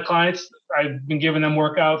chunk of my clients, I've been giving them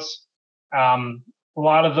workouts. A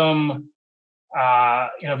lot of them,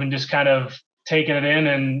 have been just kind of taking it in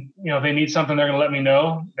and, if they need something, they're going to let me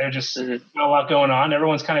know. They're just got a lot going on.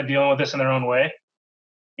 Everyone's kind of dealing with this in their own way.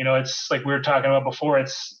 It's like we were talking about before.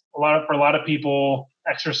 It's for a lot of people,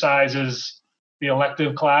 exercise is the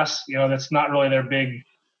elective class. That's not really their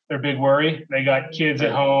big worry. They got kids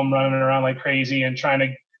at home running around like crazy and trying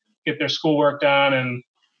to get their schoolwork done. And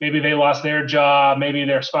maybe they lost their job. Maybe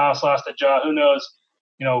their spouse lost a job. Who knows?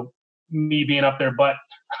 Me being up their butt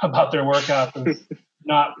about their workout is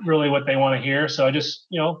not really what they want to hear. So I just,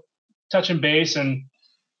 touching base and,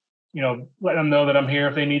 let them know that I'm here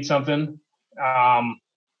if they need something.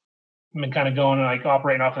 I've been kind of going and like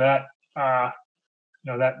operating off of that,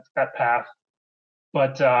 that path.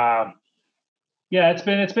 But yeah, it's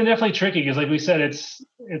been definitely tricky because, like we said, it's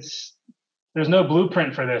there's no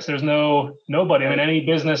blueprint for this. There's nobody. I mean, any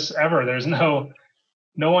business ever. There's no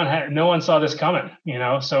one saw this coming.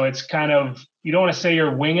 So it's kind of, you don't want to say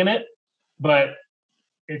you're winging it, but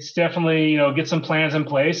it's definitely get some plans in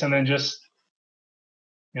place and then just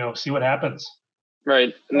see what happens.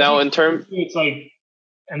 Right. Now, it's like.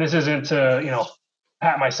 And this isn't to,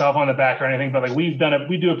 pat myself on the back or anything, but like we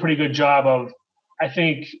do a pretty good job of,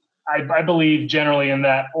 I believe generally in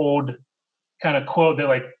that old kind of quote that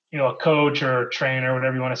like, a coach or a trainer,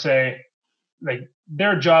 whatever you want to say, like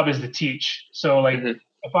their job is to teach. So like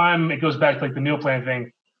it goes back to like the meal plan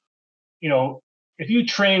thing, if you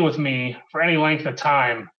train with me for any length of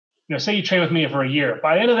time, say you train with me for a year,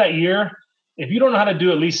 by the end of that year, if you don't know how to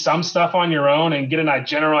do at least some stuff on your own and get a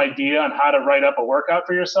general idea on how to write up a workout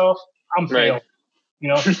for yourself, I'm failing.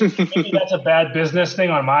 Maybe that's a bad business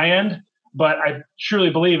thing on my end, but I truly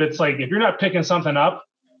believe it's like, if you're not picking something up,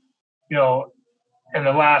 in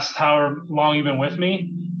the last however long you've been with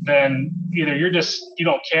me, then either you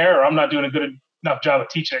don't care or I'm not doing a good enough job of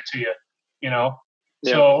teaching it to you, Yeah.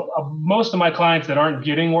 So most of my clients that aren't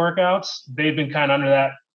getting workouts, they've been kind of under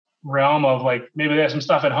that realm of like, maybe they have some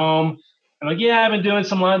stuff at home. I'm like, yeah, I've been doing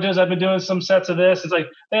some lunges. I've been doing some sets of this. It's like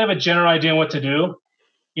they have a general idea what to do,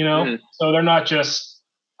 So they're not just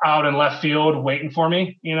out in left field waiting for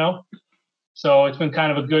me, So it's been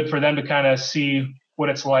kind of a good for them to kind of see what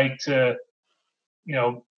it's like to,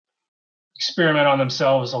 experiment on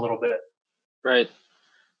themselves a little bit. Right.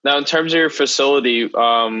 Now, in terms of your facility,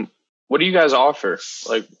 what do you guys offer?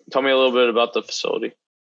 Like, tell me a little bit about the facility.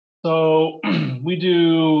 So we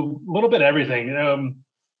do a little bit of everything.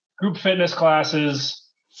 Group fitness classes,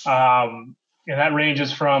 and that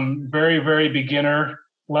ranges from very, very beginner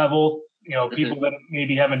level, people that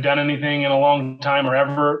maybe haven't done anything in a long time or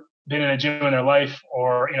ever been in a gym in their life,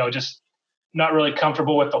 or, just not really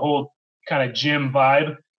comfortable with the whole kind of gym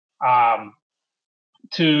vibe.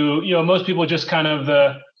 to, most people just kind of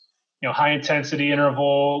the, high intensity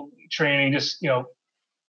interval training, just,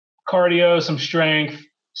 cardio, some strength,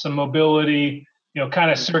 some mobility,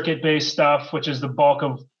 kind of circuit based stuff, which is the bulk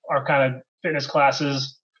of our kind of fitness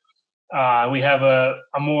classes. We have a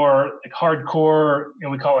more like hardcore,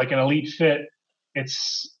 we call it like an elite fit.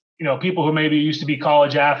 It's, people who maybe used to be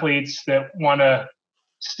college athletes that want to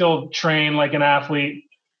still train like an athlete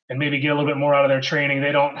and maybe get a little bit more out of their training.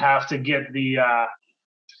 They don't have to get the,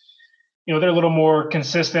 they're a little more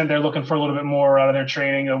consistent. They're looking for a little bit more out of their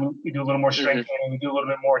training. We do a little more strength training. We do a little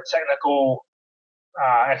bit more technical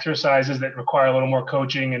exercises that require a little more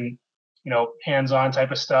coaching and, hands-on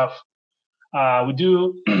type of stuff. We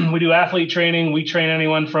do athlete training. We train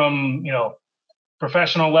anyone from,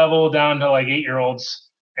 professional level down to like 8-year-olds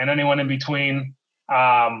and anyone in between.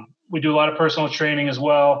 We do a lot of personal training as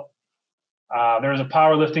well. There's a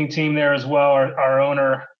powerlifting team there as well. Our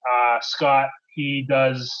owner, Scott, he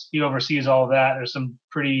oversees all of that. There's some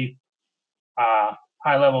pretty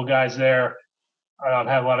high level guys there.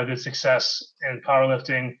 Have a lot of good success in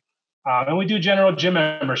powerlifting. And we do general gym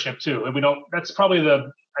membership too. That's probably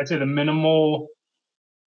I'd say the minimal,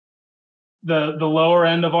 the lower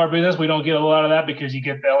end of our business. We don't get a lot of that because you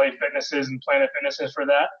get the LA Fitnesses and Planet Fitnesses for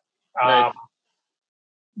that. Right.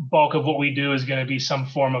 Bulk of what we do is going to be some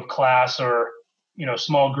form of class or,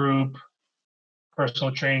 small group,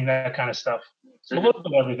 personal training, that kind of stuff. So a little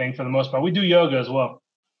bit of everything for the most part. We do yoga as well.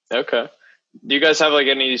 Okay. Do you guys have like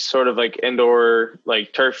any sort of like indoor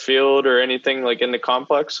like turf field or anything like in the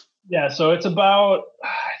complex? Yeah. So I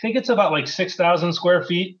think it's about like 6,000 square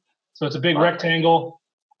feet. So it's a big rectangle,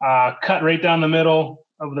 cut right down the middle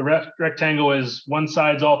of the rectangle is one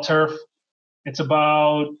side's all turf. It's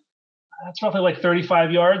roughly like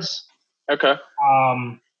 35 yards. Okay.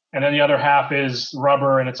 And then the other half is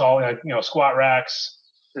rubber and it's all like, squat racks,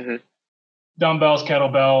 dumbbells,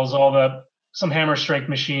 kettlebells, some hammer strength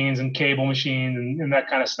machines and cable machines and that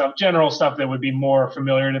kind of stuff. General stuff that would be more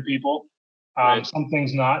familiar to people. Right. Some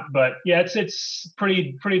things not, but yeah, it's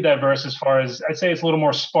pretty diverse as far as I'd say it's a little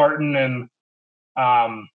more Spartan and,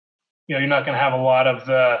 you're not going to have a lot of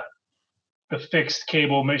the fixed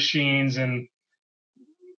cable machines and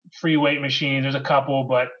free weight machines. There's a couple,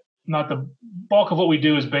 but not the bulk of what we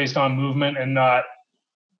do is based on movement and not,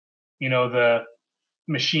 the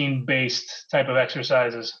machine based type of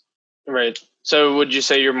exercises. Right. So would you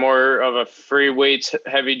say you're more of a free weights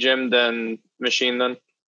heavy gym than machine then?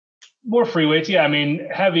 More free weights. Yeah. I mean,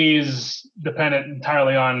 heavy is dependent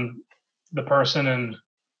entirely on the person. And,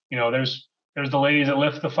 there's the ladies that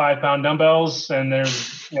lift the 5-pound dumbbells and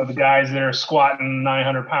there's, the guys that are squatting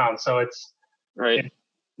 900 pounds. So it's right.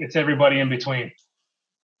 It's everybody in between.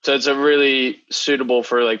 So it's a really suitable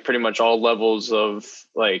for like pretty much all levels of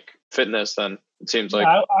like fitness then it seems like.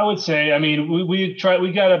 Yeah, I would say, I mean,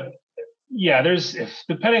 there's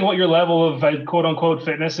depending what your level of quote unquote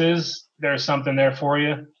fitness is, there's something there for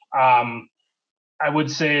you. I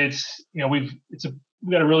would say it's, we've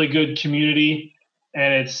got a really good community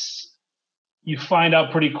and you find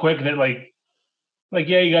out pretty quick that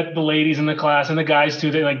yeah, you got the ladies in the class and the guys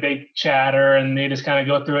too. They chatter and they just kind of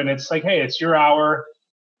go through it. And it's like, hey, it's your hour.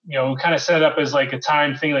 We kind of set it up as like a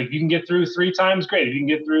time thing. Like you can get through 3 times, great. If you can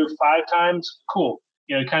get through 5 times, cool.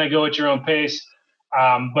 Kind of go at your own pace.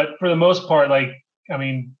 But for the most part,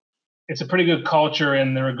 it's a pretty good culture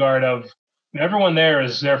in the regard of everyone there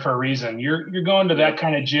is there for a reason. You're going to that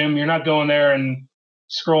kind of gym. You're not going there and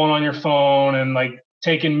scrolling on your phone and like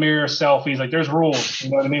taking mirror selfies. Like there's rules. You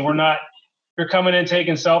know what I mean? We're not. You're coming in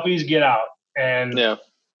taking selfies, get out. And there's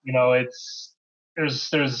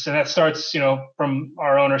and that starts, from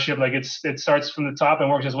our ownership. Like it starts from the top and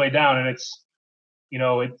works its way down. And it's,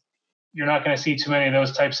 you're not going to see too many of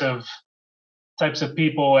those types of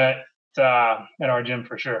people at our gym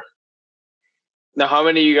for sure. Now, how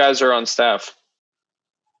many of you guys are on staff?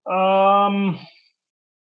 There's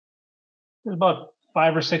about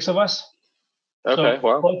 5 or 6 of us. Okay. So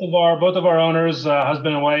wow. Both of our owners,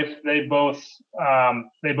 husband and wife, they both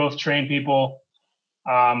train people.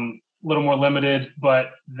 A little more limited, but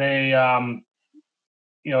they,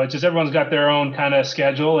 it's just everyone's got their own kind of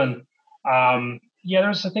schedule, and I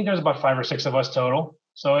think there's about 5 or 6 of us total.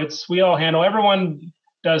 So everyone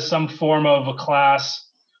does some form of a class,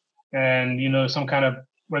 and some kind of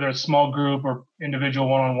whether it's small group or individual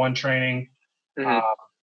one-on-one training.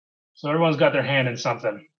 So everyone's got their hand in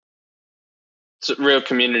something. It's real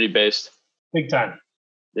community based. Big time.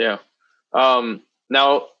 Yeah.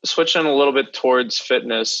 Now switching a little bit towards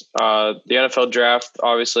fitness, the NFL draft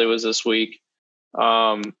obviously was this week.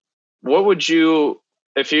 What would you,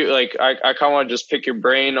 if you like, I kind of want to just pick your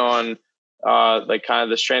brain on like kind of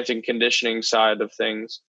the strength and conditioning side of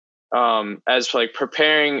things, as like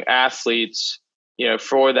preparing athletes,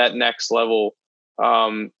 for that next level,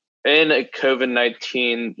 in a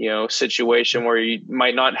COVID-19, situation where you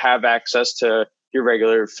might not have access to your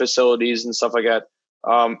regular facilities and stuff like that.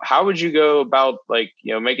 How would you go about like,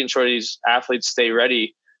 making sure these athletes stay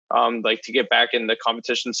ready, like to get back in the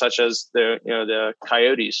competition, such as the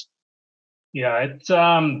Coyotes? Yeah, it's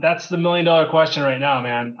that's the $1 million question right now,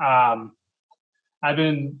 man. I've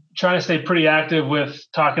been trying to stay pretty active with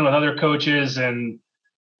talking with other coaches and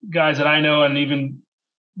guys that I know, and even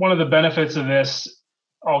one of the benefits of this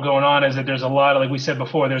all going on is that there's a lot of, like we said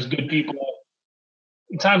before, there's good people.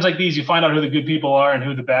 In times like these, you find out who the good people are and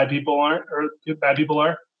who the bad people aren't, or who bad people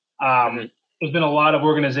are. There's been a lot of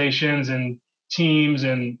organizations and teams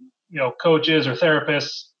and coaches or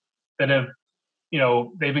therapists that have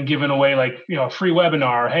they've been giving away like a free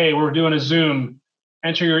webinar. Hey, we're doing a Zoom.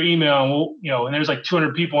 Enter your email, and we'll and there's like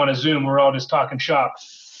 200 people on a Zoom. We're all just talking shop,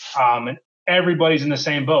 and everybody's in the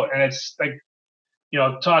same boat. And it's like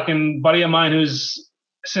talking buddy of mine who's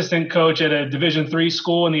assistant coach at a Division III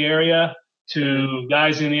school in the area, to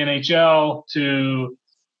guys in the NHL, to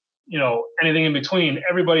anything in between.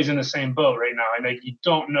 Everybody's in the same boat right now, and you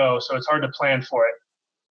don't know, so it's hard to plan for it.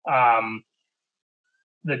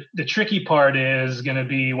 The tricky part is going to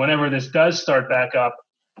be whenever this does start back up,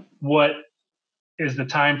 what is the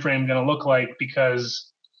time frame going to look like?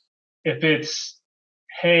 Because if it's,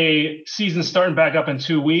 hey, season's starting back up in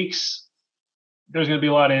 2 weeks, there's going to be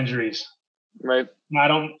a lot of injuries. Right. I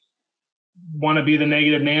don't want to be the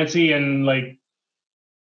negative Nancy and like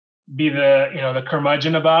be the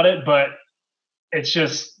curmudgeon about it, but it's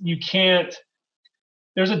just, you can't.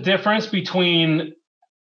 There's a difference between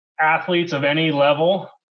athletes of any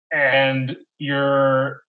level and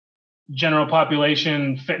your general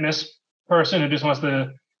population fitness person who just wants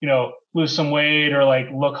to lose some weight or like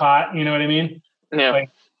look hot, you know what I mean? Yeah. Like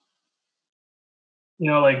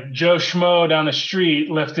Joe Schmo down the street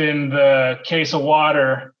lifting the case of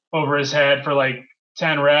water over his head for like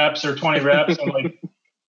 10 reps or 20 reps and like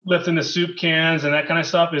lifting the soup cans and that kind of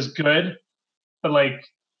stuff is good. But like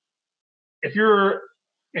if you're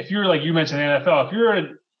like you mentioned the NFL, if you're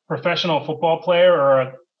a professional football player or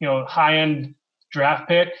a high-end draft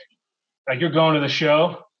pick, like you're going to the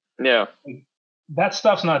show. Yeah. That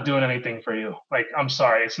stuff's not doing anything for you. Like, I'm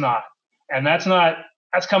sorry, it's not. And that's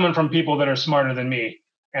coming from people that are smarter than me.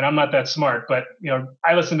 And I'm not that smart, but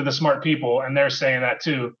I listen to the smart people and they're saying that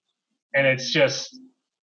too. And it's just,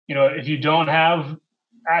 if you don't have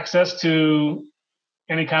access to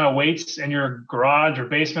any kind of weights in your garage or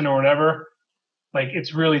basement or whatever, like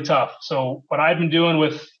it's really tough. So what I've been doing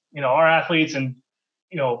with, our athletes and,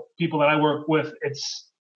 people that I work with, it's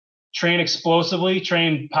train explosively,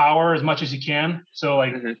 train power as much as you can. So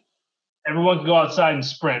like everyone can go outside and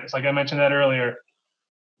sprint. It's like I mentioned that earlier,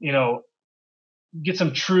 get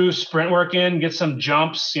some true sprint work in, get some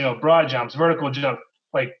jumps, broad jumps, vertical jump,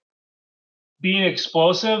 like being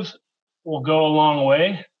explosive will go a long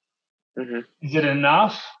way. Is it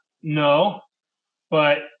enough? No,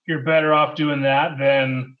 but you're better off doing that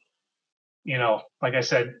than, like I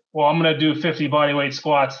said, well, I'm going to do 50 bodyweight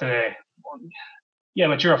squats today. Yeah,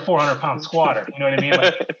 but you're a 400-pound squatter. You know what I mean?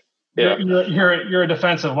 Like, yeah. You're a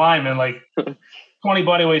defensive lineman. Like 20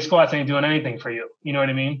 bodyweight squats ain't doing anything for you. You know what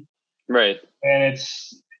I mean? Right. And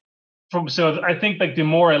so I think like the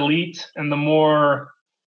more elite and the more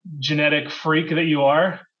genetic freak that you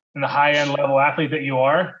are and the high-end level athlete that you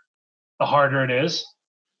are, the harder it is.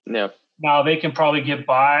 Yeah. Now they can probably get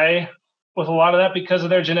by with a lot of that because of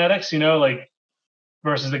their genetics, like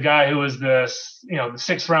versus the guy who was the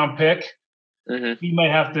 6th round pick. He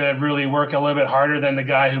might have to really work a little bit harder than the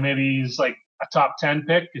guy who maybe is like a top 10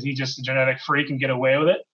 pick because he's just a genetic freak and get away with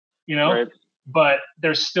it, Right. But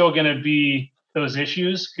there's still going to be those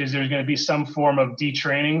issues because there's going to be some form of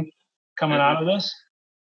detraining coming out of this.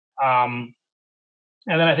 And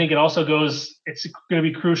then I think it's going to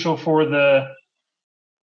be crucial for the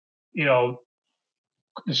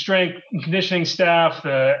strength and conditioning staff,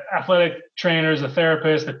 the athletic trainers, the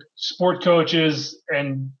therapists, the sport coaches,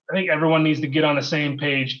 and I think everyone needs to get on the same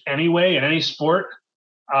page anyway in any sport.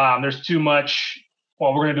 There's too much,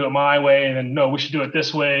 well, we're going to do it my way, and then no, we should do it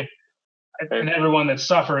this way. And everyone that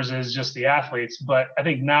suffers is just the athletes. But I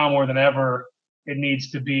think now more than ever, it needs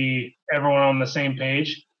to be everyone on the same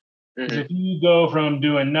page. Because if you go from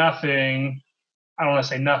doing nothing, I don't want to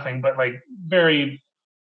say nothing, but like very,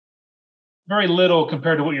 very little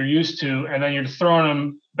compared to what you're used to, and then you're throwing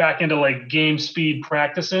them back into like game speed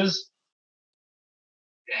practices,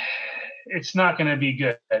 it's not going to be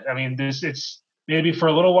good. I mean, it's maybe for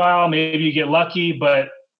a little while, maybe you get lucky, but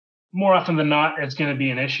more often than not, it's going to be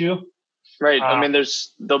an issue. Right. I mean,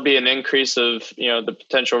 there'll be an increase of, the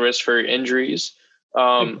potential risk for injuries.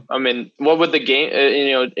 I mean, what would the game,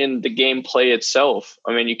 in the gameplay itself?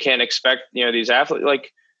 I mean, you can't expect, these athletes,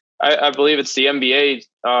 like I believe it's the NBA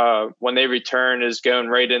when they return is going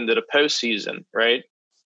right into the postseason, right?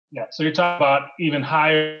 Yeah. So you're talking about even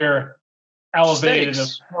higher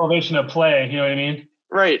elevation of play. You know what I mean?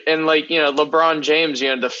 Right. And like, LeBron James,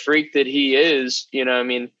 the freak that he is, I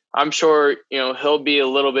mean, I'm sure, he'll be a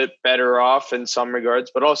little bit better off in some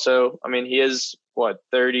regards, but also, I mean, he is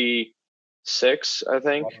 36, I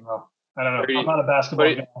think. I don't know. 30, I'm not a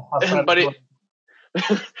basketball guy.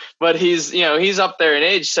 But he's up there in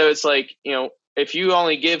age. So it's like, if you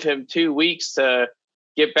only give him 2 weeks to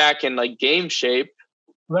get back in like game shape.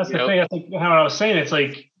 Well, that's the thing. I think how I was saying, it's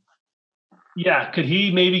like, yeah, could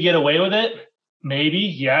he maybe get away with it? Maybe.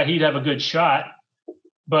 Yeah, he'd have a good shot,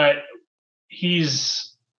 but he's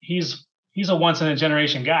a once in a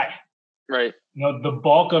generation guy. Right. The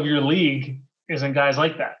bulk of your league isn't guys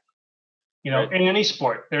like that. Right. In any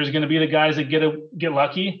sport, there's going to be the guys that get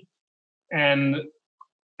lucky, and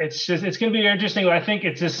it's going to be interesting. I think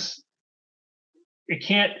it's just it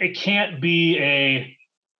can't be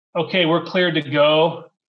okay, we're cleared to go.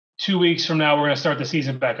 2 weeks from now, we're going to start the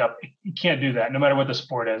season back up. You can't do that, no matter what the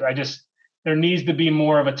sport is. There needs to be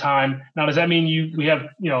more of a time. Now, does that mean we have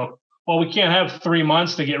we can't have 3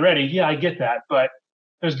 months to get ready? Yeah, I get that, but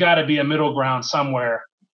there's got to be a middle ground somewhere.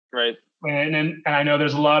 Right. And I know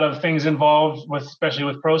there's a lot of things involved especially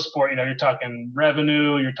with pro sport. You're talking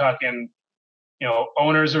revenue, you're talking,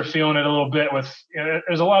 owners are feeling it a little bit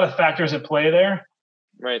there's a lot of factors at play there.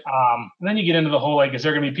 Right. And then you get into the whole, is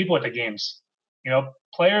there going to be people at the games?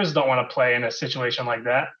 Players don't want to play in a situation like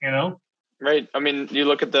that, Right. I mean, you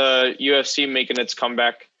look at the UFC making its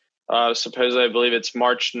comeback. Supposedly, I believe it's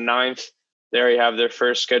March 9th. They already have their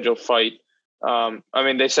first scheduled fight. I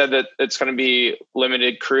mean, they said that it's going to be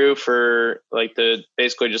limited crew for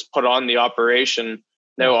basically just put on the operation,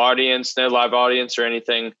 no audience, no live audience or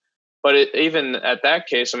anything. But even at that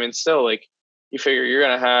case, I mean, still you figure you're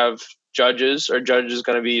going to have judges. Are judges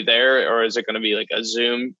going to be there, or is it going to be like a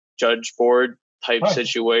Zoom judge board type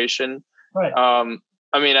situation? Right.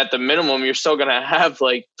 I mean, at the minimum, you're still going to have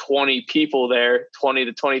 20 people there, 20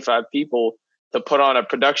 to 25 people to put on a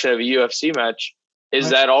production of a UFC match. Is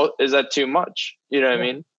that all? Is that too much? You know what I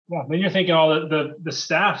mean? Yeah. Then you're thinking all the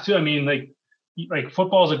staff too. I mean, like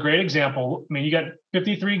football is a great example. I mean, you got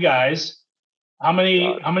 53 guys. How many?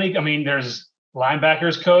 I mean, there's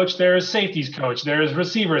linebackers coach, there's safeties coach, there's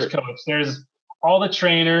receivers coach, there's all the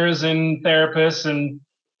trainers and therapists and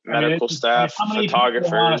medical staff, how many photographers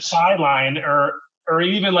people on a sideline, or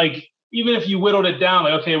even if you whittled it down,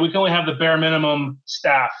 okay, we can only have the bare minimum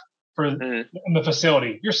staff for in the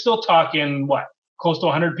facility. You're still talking close to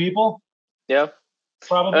 100 people? Yeah,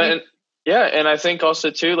 probably. And I think also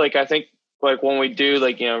too, I think when we do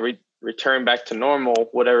return back to normal,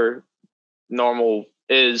 whatever normal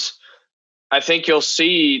is, I think you'll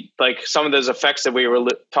see some of those effects that we were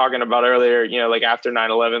talking about earlier. After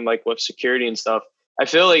 9/11, with security and stuff. I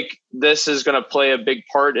feel like this is going to play a big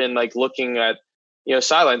part in looking at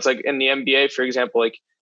sidelines, in the NBA, for example.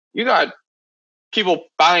 You got people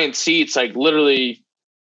buying seats literally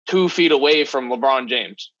 2 feet away from LeBron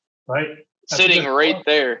James, right? Sitting right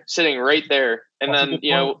there. And then,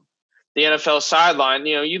 the NFL sideline,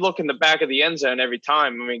 you look in the back of the end zone every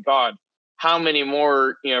time. I mean, God, how many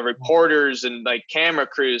more, reporters and camera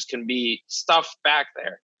crews can be stuffed back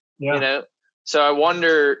there, So I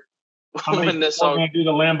wonder when this all going to do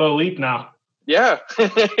the Lambeau leap now. Yeah.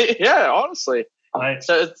 Yeah, honestly. Right.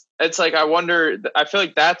 So it's I wonder, I feel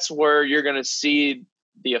like that's where you're going to see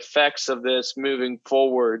the effects of this moving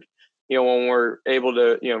forward, when we're able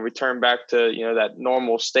to, return back to, that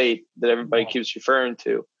normal state that everybody keeps referring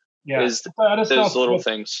to. Yeah. Is those little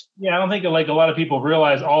things. Yeah. I don't think a lot of people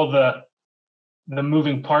realize all the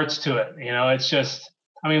moving parts to it. It's just,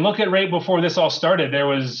 I mean, look at right before this all started, there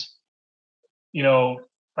was,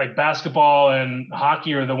 basketball and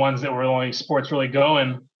hockey are the ones that were the only sports really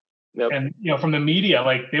going. Yep. And, from the media,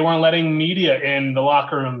 they weren't letting media in the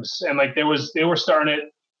locker rooms. And they were starting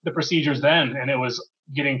the procedures then. And it was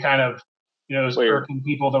getting kind of, it was irking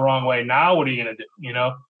people the wrong way. Now, what are you going to do?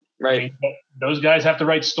 Right. I mean, those guys have to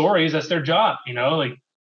write stories. That's their job,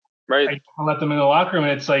 right. I let them in the locker room.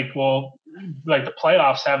 And it's the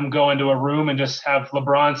playoffs, have them go into a room and just have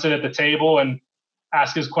LeBron sit at the table and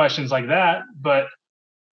ask his questions like that. But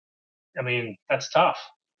I mean, that's tough.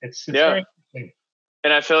 It's very interesting.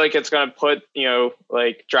 And I feel like it's going to put,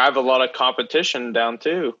 drive a lot of competition down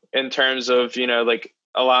too, in terms of,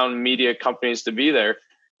 allowing media companies to be there.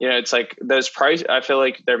 it's like those price. I feel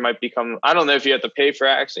like there might become. I don't know if you have to pay for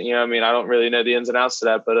access. I mean, I don't really know the ins and outs to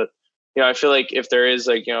that, but I feel like if there is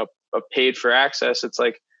like a paid for access, it's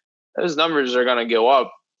like those numbers are going to go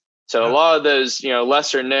up. So a lot of those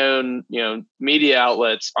lesser known media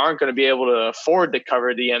outlets aren't going to be able to afford to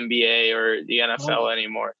cover the NBA or the NFL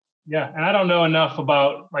anymore. Yeah, and I don't know enough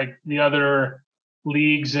about like the other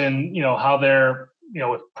leagues and how they're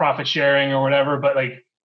with profit sharing or whatever, but like,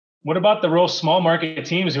 what about the real small market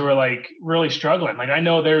teams who are like really struggling? Like I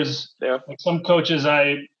know there's like some coaches,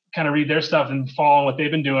 I kind of read their stuff and follow what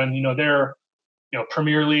they've been doing. They're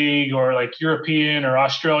Premier League or like European or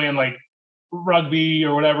Australian like rugby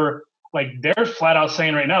or whatever. Like they're flat out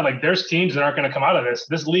saying right now, like there's teams that aren't going to come out of this.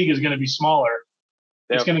 This league is going to be smaller.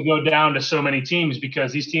 Yep. It's going to go down to so many teams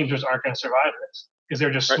because these teams just aren't going to survive this because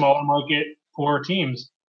they're just smaller market, poor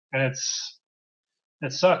teams, and it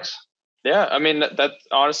sucks. Yeah, I mean that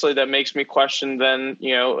honestly that makes me question then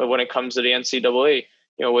when it comes to the NCAA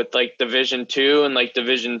with like Division II and like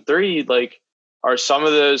Division III, like are some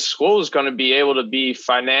of those schools going to be able to be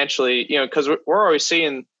financially because we're always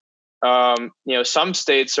seeing some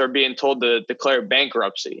states are being told to declare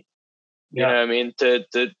bankruptcy. You know what I mean, to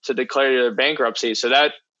declare their bankruptcy. So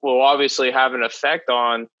that will obviously have an effect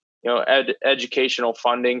on educational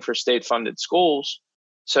funding for state funded schools.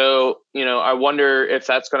 So, I wonder if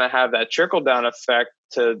that's going to have that trickle down effect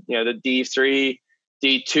to, the D3,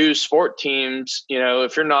 D2 sport teams.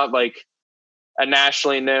 If you're not like a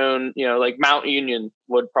nationally known, like Mount Union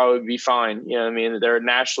would probably be fine. I mean, they're a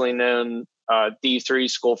nationally known D3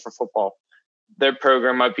 school for football. Their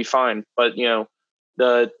program might be fine. But,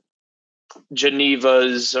 the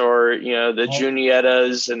Genevas or, the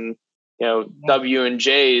Juniettas and, W and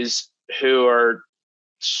J's who are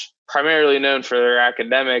primarily known for their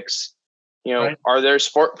academics, are their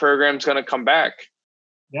sport programs going to come back?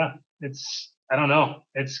 Yeah, I don't know.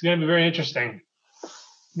 It's going to be very interesting.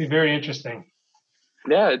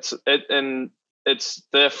 Yeah, it's the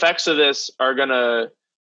effects of this are going to,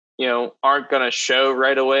 aren't going to show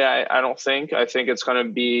right away. I don't think. I think it's going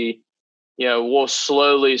to be, we'll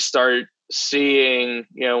slowly start seeing,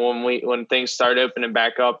 when things start opening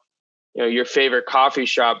back up, your favorite coffee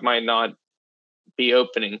shop might not be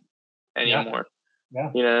opening anymore.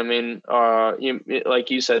 Yeah. You know what I mean?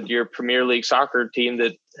 Like you said, your Premier League soccer team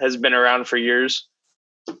that has been around for years,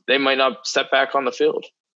 they might not step back on the field.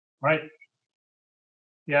 Right.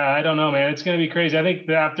 Yeah, I don't know, man. It's going to be crazy. I think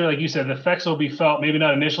that after, like you said, the effects will be felt, maybe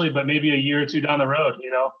not initially, but maybe a year or two down the road,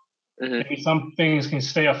 Maybe some things can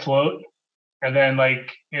stay afloat. And then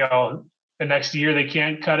like, the next year they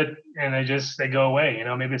can't cut it and they go away.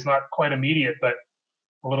 Maybe it's not quite immediate, but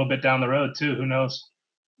a little bit down the road too. Who knows?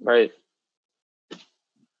 Right.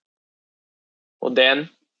 Well, Dan,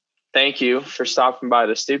 thank you for stopping by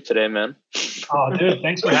the stoop today, man. Oh, dude,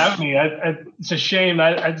 thanks for having me. It's a shame.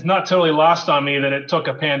 It's not totally lost on me that it took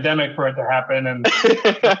a pandemic for it to happen and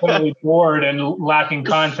I'm totally bored and lacking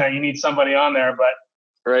content. You need somebody on there, but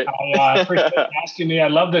right. I appreciate you asking me.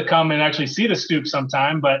 I'd love to come and actually see the stoop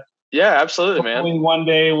sometime, but yeah, absolutely, man. One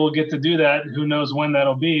day we'll get to do that. Who knows when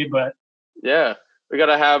that'll be, but yeah, we got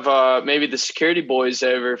to have maybe the security boys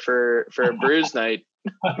over for a brews night.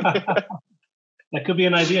 That could be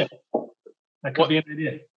an idea.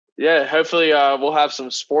 Yeah, hopefully we'll have some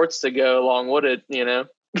sports to go along with it, Yeah,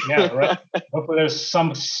 right. Hopefully there's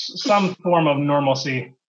some form of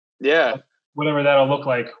normalcy. Yeah. Whatever that'll look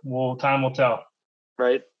like, time will tell.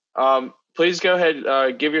 Right. Please go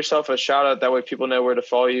ahead, give yourself a shout out. That way people know where to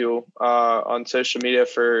follow you on social media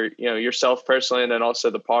for, yourself personally and then also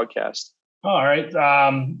the podcast. All right.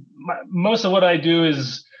 Most of what I do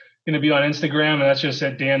is going to be on Instagram, and that's just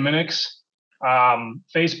at Dan Minix.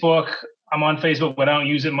 Facebook, I'm on Facebook, but I don't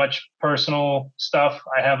use it much personal stuff.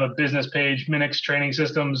 I have a business page, Minix Training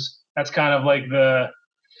Systems. That's kind of like the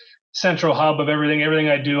central hub of everything. Everything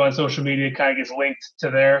I do on social media kind of gets linked to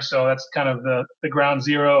there. So that's kind of the ground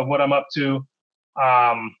zero of what I'm up to.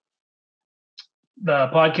 The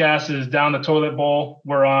podcast is Down the Toilet Bowl.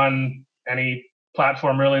 We're on any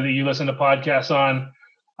platform really that you listen to podcasts on.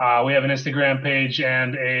 We have an Instagram page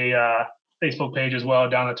and a Facebook page as well,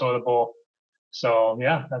 Down the Toilet Bowl. So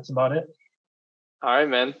yeah, that's about it. All right,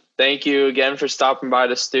 man. Thank you again for stopping by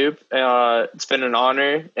the stoop. It's been an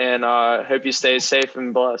honor, and hope you stay safe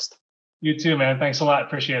and blessed. You too, man. Thanks a lot.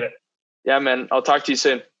 Appreciate it. Yeah, man. I'll talk to you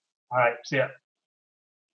soon. All right. See ya.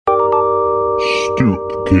 Stoop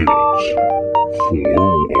Kids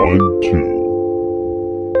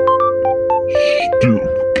 412. Stoop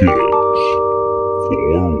Kids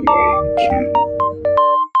 412.